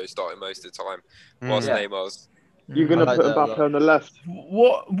Sancho starting most of the time, whilst Neymar's. You're going to put Mbappe on the left.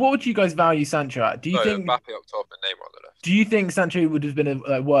 What would you guys value Sancho at? Do you think Mbappe up top and Neymar on the left? Do you think Sancho would have been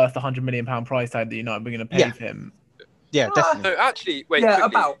worth the £100 million price tag that United were going to pay for him? Yeah, definitely. No, actually, wait. Yeah,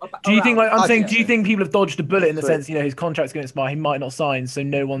 quickly. Do you think, do you think people have dodged a bullet in the sense, his contract's going to expire, he might not sign, so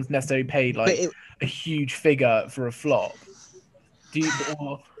no one's necessarily paid a huge figure for a flop? Do you,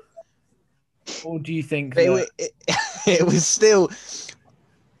 or do you think that... it was still?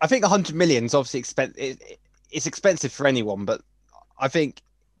 I think 100 million is obviously expensive. It's expensive for anyone, but I think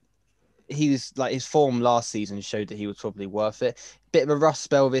he was his form last season showed that he was probably worth it. Bit of a rough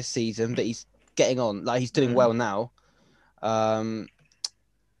spell this season, but he's getting on. He's doing well now. I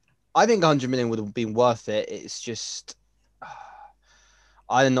think 100 million would have been worth it. It's just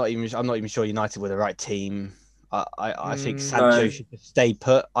I'm not even sure United were the right team. I think Sancho should stay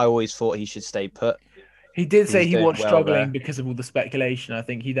put. I always thought he should stay put. He did say he was struggling because of all the speculation. I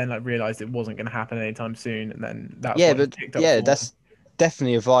think he then realized it wasn't going to happen anytime soon, and then that's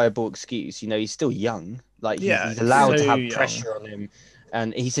definitely a viable excuse. He's still young. He's allowed to have pressure on him.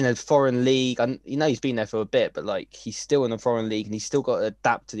 And he's in a foreign league. And he's been there for a bit, but he's still in a foreign league, and he's still got to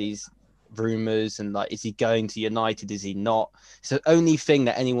adapt to these rumors. And is he going to United? Is he not? So the only thing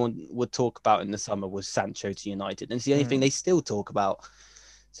that anyone would talk about in the summer was Sancho to United, and it's the only thing they still talk about.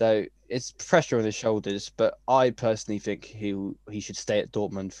 So it's pressure on his shoulders. But I personally think he should stay at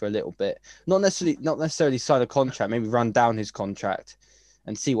Dortmund for a little bit. Not necessarily sign a contract. Maybe run down his contract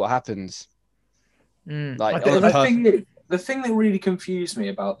and see what happens. The thing that really confused me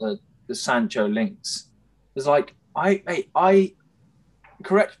about the Sancho links is I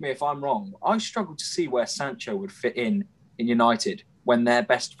correct me if I'm wrong. I struggle to see where Sancho would fit in United when their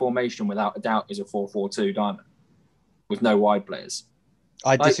best formation, without a doubt, is a 4-4-2 diamond with no wide players.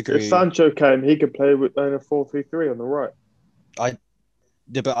 I Like, disagree. If Sancho came, he could play with in a 4-3-3 on the right.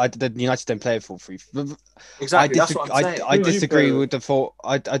 The United don't play a 4-3. Exactly, that's what I'm saying. I Who do you disagree play with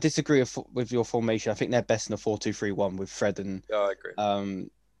I disagree with your formation. I think they're best in a 4-2-3-1 with Fred and Yeah, I agree.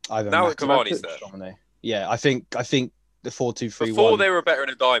 either Now that Matic Cavani's or there. Domine. Yeah, I think the 4-2-3-1. Before they were better in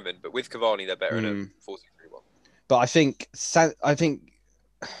a diamond, but with Cavani, they're better in a 4-2-3-1. But I think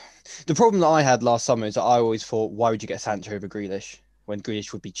the problem that I had last summer is that I always thought, why would you get Sancho over Grealish when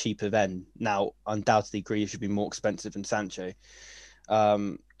Grealish would be cheaper then? Now, undoubtedly, Grealish would be more expensive than Sancho.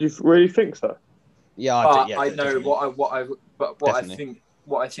 Do you really think so? Yeah, I know definitely.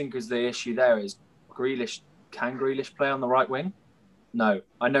 what I think is the issue there is Grealish. Can Grealish play on the right wing? No,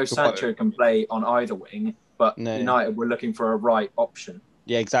 I know Sancho can play on either wing, but No. United were looking for a right option.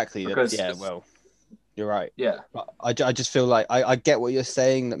 Yeah, exactly. Because- Well, you're right. Yeah, But I just feel like I get what you're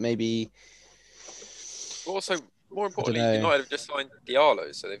saying, that maybe But also, more importantly, know. United have just signed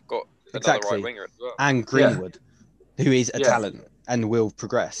Diallo, so they've got another Exactly. right winger as well. and Greenwood, who is a Yeah. talent and will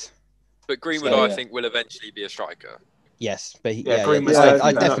progress. But Greenwood, So, I yeah. think, will eventually be a striker. Yes, but Greenwood's I taking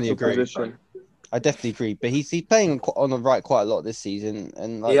that definitely natural agree. position. I definitely agree. But he's playing on the right quite a lot this season,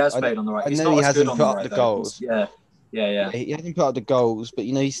 and he has I played on the right. I He's know not he as hasn't good on put the up right, the though. goals. Yeah. He hasn't put up the goals, but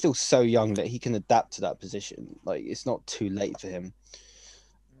he's still so young that he can adapt to that position. Like, it's not too late for him.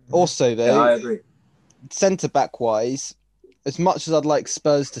 Also, Yeah, though, I agree. centre back wise, as much as I'd like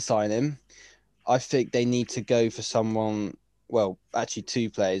Spurs to sign him, I think they need to go for someone. Well, actually, two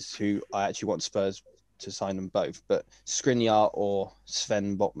players who I actually want Spurs to sign them both, but Skriniar or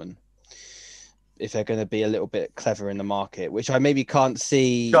Sven Botman, if they're going to be a little bit clever in the market, which I maybe can't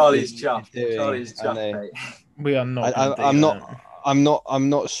see. Charlie's United chuffed. doing. Charlie's I chuffed, know. mate. We are not. I'm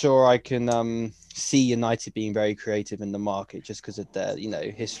not sure I can see United being very creative in the market just because of their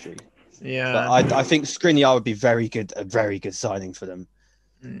history. Yeah. But I think Skriniar would be a very good signing for them.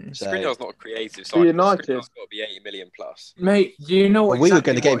 So, Skriniar's not a creative signing. United. Skriniar's got to be 80 million plus. Mate, you know what? well, we were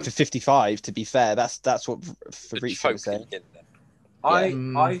exactly going to get him what- for 55. To be fair, that's what Fabrizio was saying.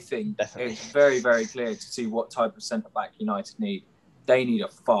 I think Definitely. it's very, very clear to see what type of centre back United need. They need a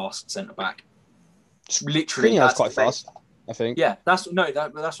fast centre back. Literally, Skriniar's that's quite the thing. fast, I think. Yeah, that's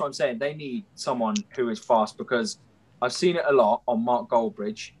what I'm saying. They need someone who is fast because I've seen it a lot on Mark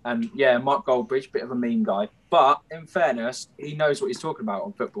Goldbridge, and yeah, Mark Goldbridge, bit of a mean guy, but in fairness, he knows what he's talking about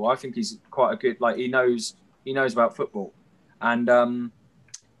on football. I think he's quite a good, he knows about football, and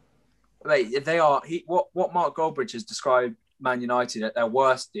what Mark Goldbridge has described Man United at their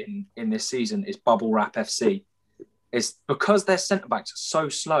worst in this season is bubble wrap FC. It's because their centre backs are so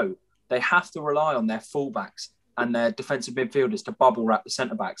slow, they have to rely on their fullbacks and their defensive midfielders to bubble wrap the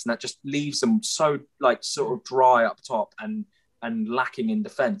centre backs, and that just leaves them so sort of dry up top and lacking in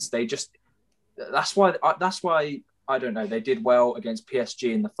defence. That's why I don't know. They did well against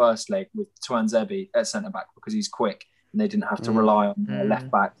PSG in the first leg with Tuanzebe at centre back because he's quick, and they didn't have to rely on their left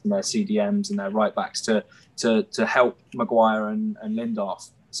backs and their CDMs and their right backs to help Maguire and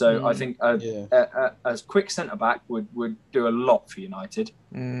Lindelof. So I think a quick centre back would do a lot for United.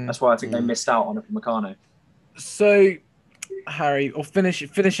 That's why I think they missed out on Upamecano. So, Harry, or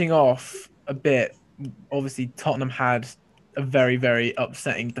finishing off a bit, obviously Tottenham had a very, very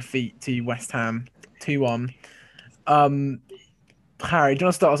upsetting defeat to West Ham, 2-1. Harry, do you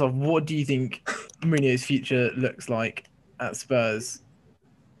want to start us off? What do you think Mourinho's future looks like at Spurs?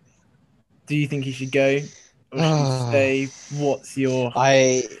 Do you think he should go or should he stay? What's your...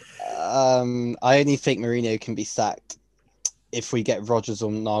 I only think Mourinho can be sacked if we get Rodgers or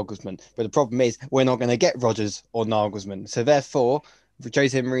Nagelsmann. But the problem is we're not going to get Rodgers or Nagelsmann. So therefore,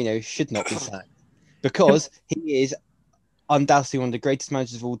 Jose Mourinho should not be sacked because he is undoubtedly one of the greatest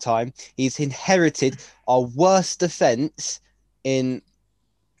managers of all time. He's inherited our worst defense in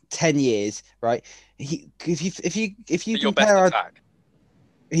 10 years, right? If you Your compare our best attack.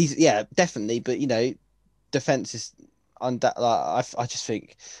 he's definitely, but defense is I just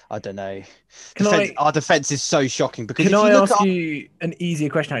think I don't know. Our defense is so shocking because can I ask you an easier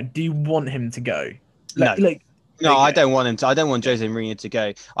question? Harry? Do you want him to go? No, I don't want him to. I don't want Jose Okay. Mourinho to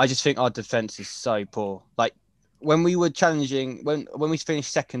go. I just think our defense is so poor. Like when we were challenging, when we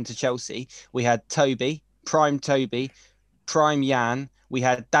finished second to Chelsea, we had Prime Jan. We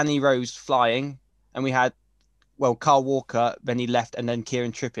had Danny Rose flying, and we had Carl Walker. Then he left, and then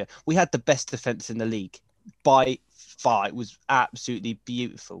Kieran Trippier. We had the best defense in the league by far. It was absolutely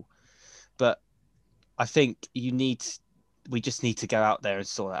beautiful. But I think we just need to go out there and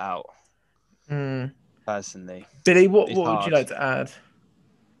sort it out. Personally, Billy, what It's would you hard. like to add?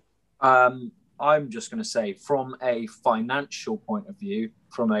 I'm just going to say, from a financial point of view,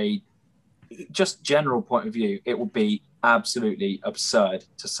 from a just general point of view, it would be absolutely absurd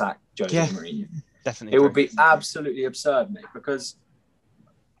to sack Jose Mourinho. Definitely, it would be absolutely absurd, mate. Because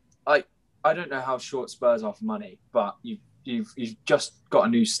I don't know how short Spurs are for money, but you've just got a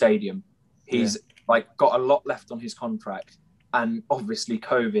new stadium. He's got a lot left on his contract, and obviously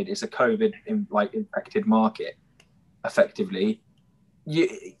COVID is a infected market. Effectively,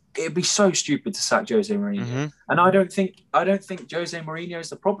 it'd be so stupid to sack Jose Mourinho, and I don't think Jose Mourinho is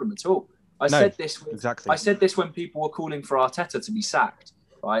the problem at all. I said this when people were calling for Arteta to be sacked.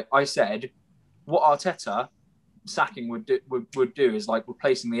 Right, I said what Arteta sacking would do is like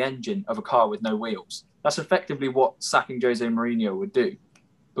replacing the engine of a car with no wheels. That's effectively what sacking Jose Mourinho would do,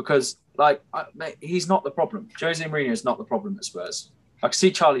 because mate, he's not the problem. Jose Mourinho is not the problem at Spurs. I can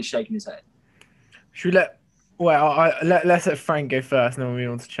see Charlie shaking his head. Should we let's let Frank go first, and then we'll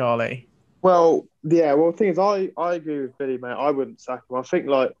move on to Charlie. Well, the thing is, I agree with Billy, mate. I wouldn't sack him. I think,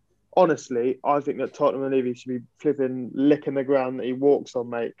 honestly, I think that Tottenham and Levy should be flipping licking the ground that he walks on,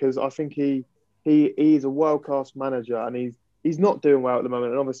 mate, because I think he's a world-class manager, and he's not doing well at the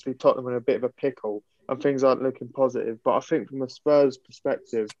moment, and obviously Tottenham are in a bit of a pickle, and things aren't looking positive. But I think from a Spurs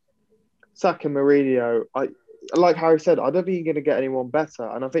perspective, sacking Mourinho, like Harry said, I don't think you're going to get anyone better,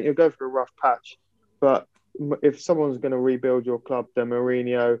 and I think you'll go through a rough patch. But if someone's going to rebuild your club, then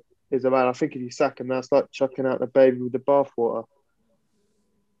Mourinho is a man. I think if you sack him, that's like chucking out the baby with the bathwater.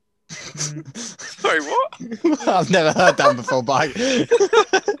 Sorry, what? I've never heard that before, but I like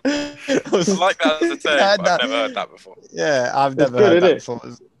that as a term. I've never heard that before. Yeah, I've never heard that before.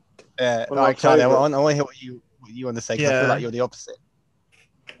 Yeah, Well, Charlie, I want to hear what you want to say, because I feel like you're the opposite.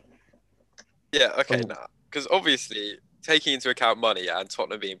 Yeah, okay, because obviously, taking into account money and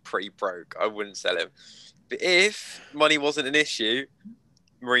Tottenham being pretty broke, I wouldn't sell him. But if money wasn't an issue,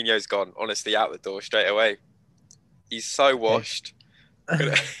 Mourinho's gone, honestly, out the door straight away. He's so washed.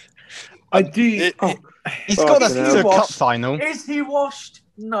 I do. He's got us to a cup final. Is he washed?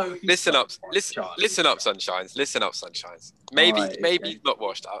 No. Listen up, sunshines. Listen up, sunshines. Maybe he's not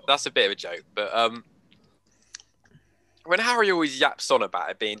washed up. That's a bit of a joke. But when Harry always yaps on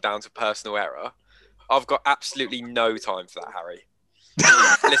about it being down to personal error, I've got absolutely no time for that, Harry.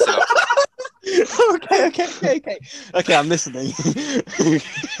 Listen up. Okay, I'm listening.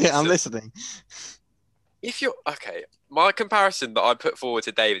 I'm listening. If you're okay, my comparison that I put forward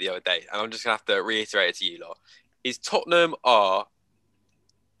to David the other day, and I'm just gonna have to reiterate it to you lot, is Tottenham are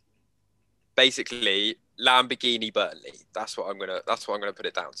basically Lamborghini Burnley. That's what I'm gonna put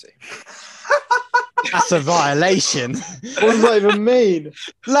it down to. That's a violation. What does that even mean?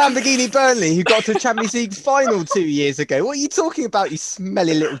 Lamborghini Burnley, who got to the Champions League final 2 years ago. What are you talking about, you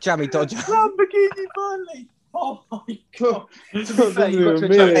smelly little jammy dodger? Lamborghini Burnley. Oh my god! I feel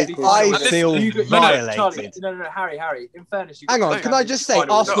violated. No, Harry. In fairness, hang on. Can I just say,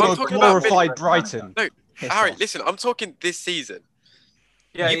 Arsenal are glorified Brighton? No, Harry, listen. I'm talking this season.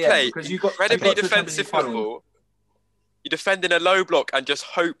 You play because you got incredibly defensive football. You defend in a low block and just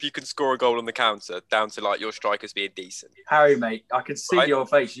hope you can score a goal on the counter, down to like your strikers being decent. Harry, mate, I can see your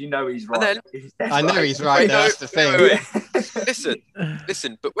face. You know he's right. I know he's right. That's the thing.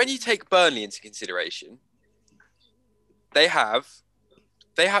 Listen. But when you take Burnley into consideration, their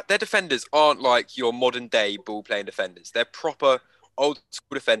defenders aren't like your modern day ball playing defenders. They're proper old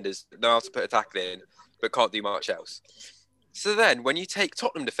school defenders that know how to put a tackle in, but can't do much else. So then, when you take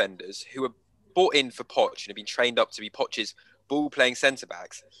Tottenham defenders who are bought in for Poch and have been trained up to be Poch's ball-playing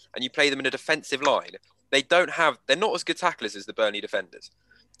centre-backs, and you play them in a defensive line, they're not as good tacklers as the Burnley defenders.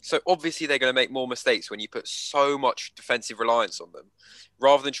 So obviously they're going to make more mistakes when you put so much defensive reliance on them,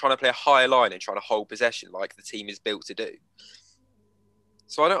 rather than trying to play a higher line and trying to hold possession like the team is built to do.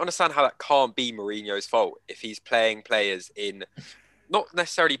 So I don't understand how that can't be Mourinho's fault if he's playing players in not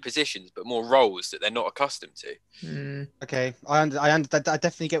necessarily positions, but more roles that they're not accustomed to. Okay, I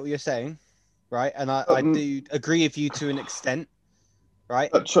definitely get what you're saying. Right, and I do agree with you to an extent,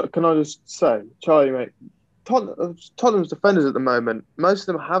 right? Can I just say, Charlie, mate, Tottenham's defenders at the moment, most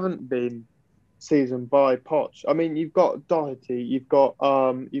of them haven't been seasoned by Poch. I mean, you've got Doherty, you've got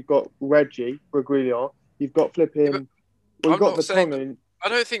Reggie Reguilon, you've got flipping. Well, you've got Vertonghen. I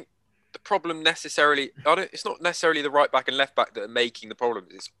don't think the problem necessarily. It's not necessarily the right back and left back that are making the problem.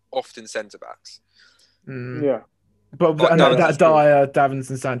 It's often centre backs. Yeah. But that Dyer,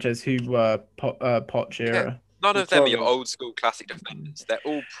 Davinson, Sanchez, who were Poch era. Yeah, none of them are your old school classic defenders. They're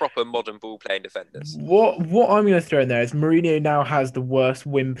all proper modern ball playing defenders. What I'm going to throw in there is Mourinho now has the worst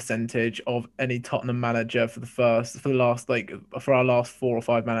win percentage of any Tottenham manager for our last 4 or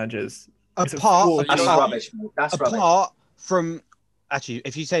 5 managers. Apart from actually,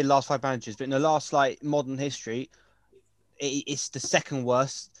 if you say last 5 managers, but in the last like modern history, it's the second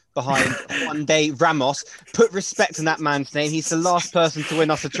worst behind Juan de Ramos. Put respect on that man's name. He's the last person to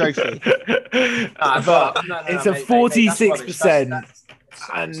win us a trophy. But it's a 46%,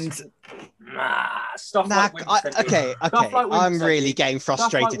 and stuff Nah, like win percentage. okay. Stuff like win I'm percentage- really getting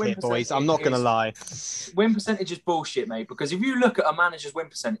frustrated win here, boys. I'm percentage not gonna is- lie. Win percentage is bullshit, mate. Because if you look at a manager's win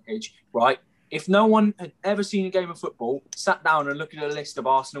percentage, right? If no one had ever seen a game of football, sat down and looked at a list of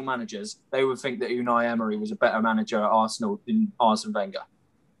Arsenal managers, they would think that Unai Emery was a better manager at Arsenal than Arsene Wenger.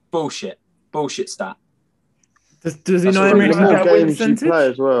 Bullshit stat. does That's Unai what Emery it The is. have more that win games you play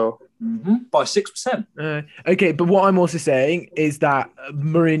percentage? as well. By 6%. Okay, but what I'm also saying is that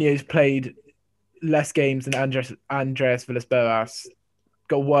Mourinho's played less games than Andreas Villas-Boas,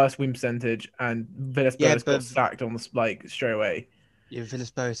 got worse win percentage, and Villas-Boas got but- sacked on the straight away. Yeah,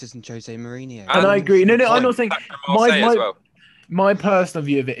 Villas-Boas isn't Jose Mourinho. And I agree. No, I'm not saying Marseille as well. my personal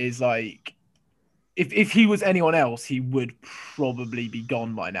view of it is like if he was anyone else, he would probably be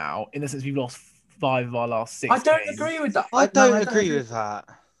gone by now. In the sense, we've lost 5 of our last 6. I don't games. agree with that. I don't No, agree with that.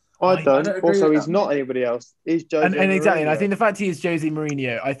 I don't. don't agree Also, with he's that, not mate. anybody else. He's Jose And exactly, and I Mourinho. think the fact he is Jose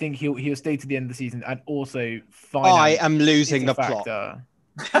Mourinho, I think he'll stay to the end of the season, and also I finance am is losing a the plot. factor.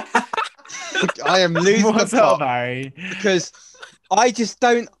 I am losing What's the up, plot Harry? because I just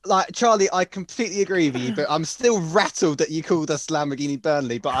don't like Charlie. I completely agree with you, but I'm still rattled that you called us Lamborghini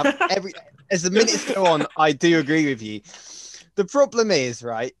Burnley. But as the minutes go on, I do agree with you. The problem is,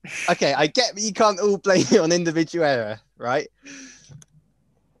 right? Okay, I get that you can't all blame it on individual error, right?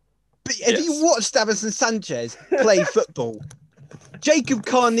 But have you Yes. watched Davinson Sanchez play football? Jacob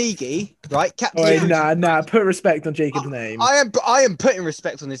Carnegie, right? Captain. Oh, nah. Put respect on Jacob's name. I am putting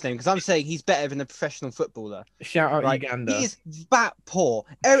respect on his name because I'm saying he's better than a professional footballer. Shout out Right, Uganda. he is that poor.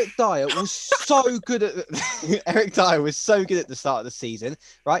 Eric Dyer was so good at Eric Dyer was so good at the start of the season,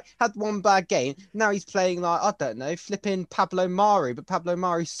 right? Had one bad game. Now he's playing like I don't know, flipping Pablo Mari, but Pablo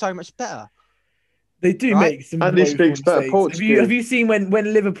Mari's so much better. They do Right? make some And he woeful speaks better mistakes. Portuguese. Have you seen when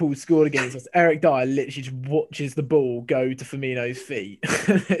Liverpool scored against us? Eric Dyer literally just watches the ball go to Firmino's feet.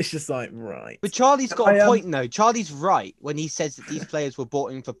 It's just like right. But Charlie's got a I, point though. Charlie's right when he says that these players were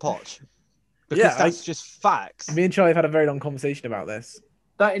bought in for Poch. Because Yeah, that's just facts. Me and Charlie have had a very long conversation about this.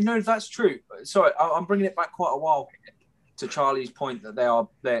 That's true. Sorry, I'm bringing it back quite a while here to Charlie's point that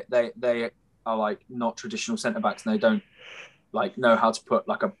they are like not traditional centre backs and they don't like know how to put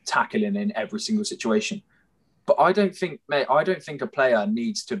like a tackle in every single situation. But I don't think a player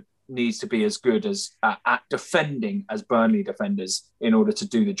needs to be as good as at defending as Burnley defenders in order to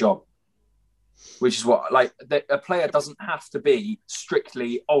do the job. Which is what a player doesn't have to be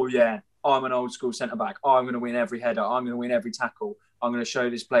strictly, oh yeah, I'm an old school centre back. I'm going to win every header. I'm going to win every tackle. I'm going to show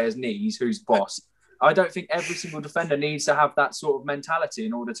this player's knees who's boss. I don't think every single defender needs to have that sort of mentality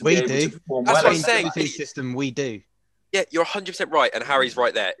in order to be able to perform That's well. what I'm in saying. that. System we do. Yeah, you're 100% right, and Harry's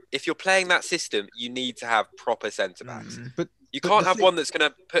right there. If you're playing that system, you need to have proper centre backs. But You But can't the have thing- one that's going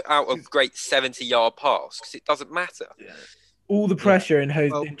to put out a great 70-yard pass because it doesn't matter. All the pressure in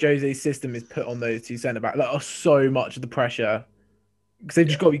Well- Jose's system is put on those two centre backs. Like so much of the pressure because they've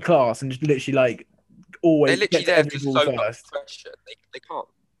just got to be class and just literally like always They're literally get to there every for ball so much first. pressure. They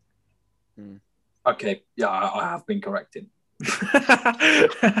can't. Okay, yeah, I have been corrected.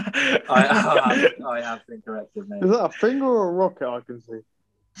 I have been corrected, mate. Is that a finger or a rocket I can see?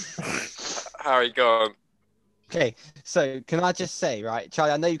 Harry, go on. Okay, so can I just say, right,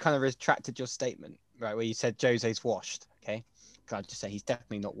 Charlie, I know you kind of retracted your statement, right, where you said Jose's washed, okay? Can I just say he's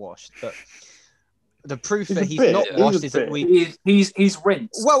definitely not washed, but the proof He's that a he's bit, not he's a washed is that bit. we... He's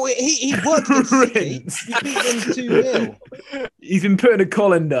rinsed. Well, he worked against City. Rinse. He beat them 2-0. He's been put in a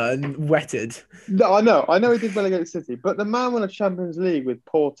colander and wetted. No, I know he did well against City, but the man won a Champions League with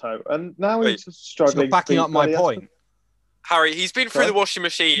Porto, and now Wait, he's just struggling. You're backing to beat up my bloody point. Harry, he's been through Sorry? the washing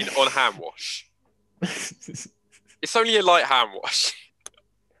machine on hand wash. It's only a light hand wash.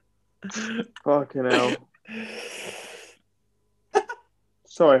 Fucking hell.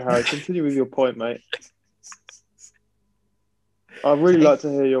 Sorry, Harry. Continue with your point, mate. I'd really like to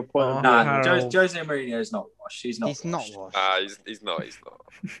hear your point. Oh, of Nah, view. Harold. Jose Mourinho is not washed. He's not He's not washed. washed. He's not.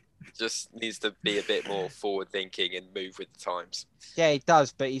 Just needs to be a bit more forward thinking and move with the times. Yeah, he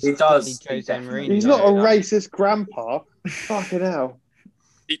does, but he's He does, definitely he Jose definitely Mourinho. He's not a Yeah. racist grandpa. Fucking hell.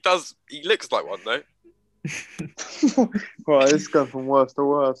 He does. He looks like one though. Well, it's gone from worse to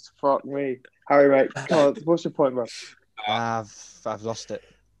worse. Fuck me. Harry, mate, come on, what's your point, bro? I've lost it.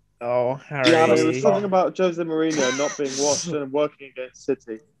 Oh, Harry. Yeah, it was something about Jose Mourinho not being washed and working against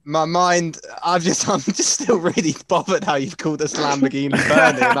City. My mind, I'm just still really bothered how you've called us Lamborghini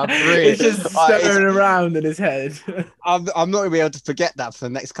Burnley, and I'm really, It's just stirring around in his head. I'm not going to be able to forget that for the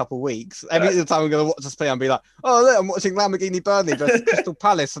next couple of weeks. Every time I'm going to watch us play, I'll be like, oh, look, I'm watching Lamborghini Burnley versus Crystal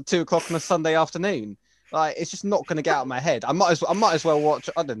Palace at 2 o'clock on a Sunday afternoon. Like, it's just not going to get out of my head. I might as well watch,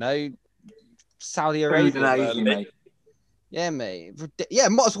 I don't know, Saudi Arabia. Burnley, mate. Yeah, mate. Yeah,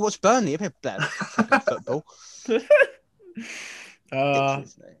 might as well watch Burnley. A bit better football.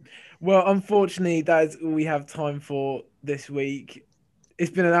 Well, unfortunately, that is all we have time for this week.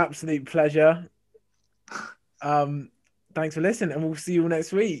 It's been an absolute pleasure. Thanks for listening, and we'll see you all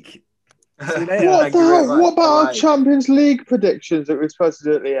next week. See you later. What the hell? What about our Champions League predictions that we're supposed to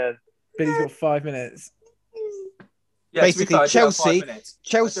do at the end? Billy's got 5 minutes. Yeah, basically, Chelsea,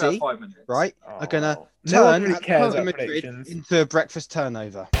 right? are going to no one turn really cares about Madrid predictions. into a breakfast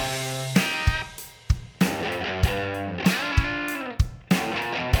turnover.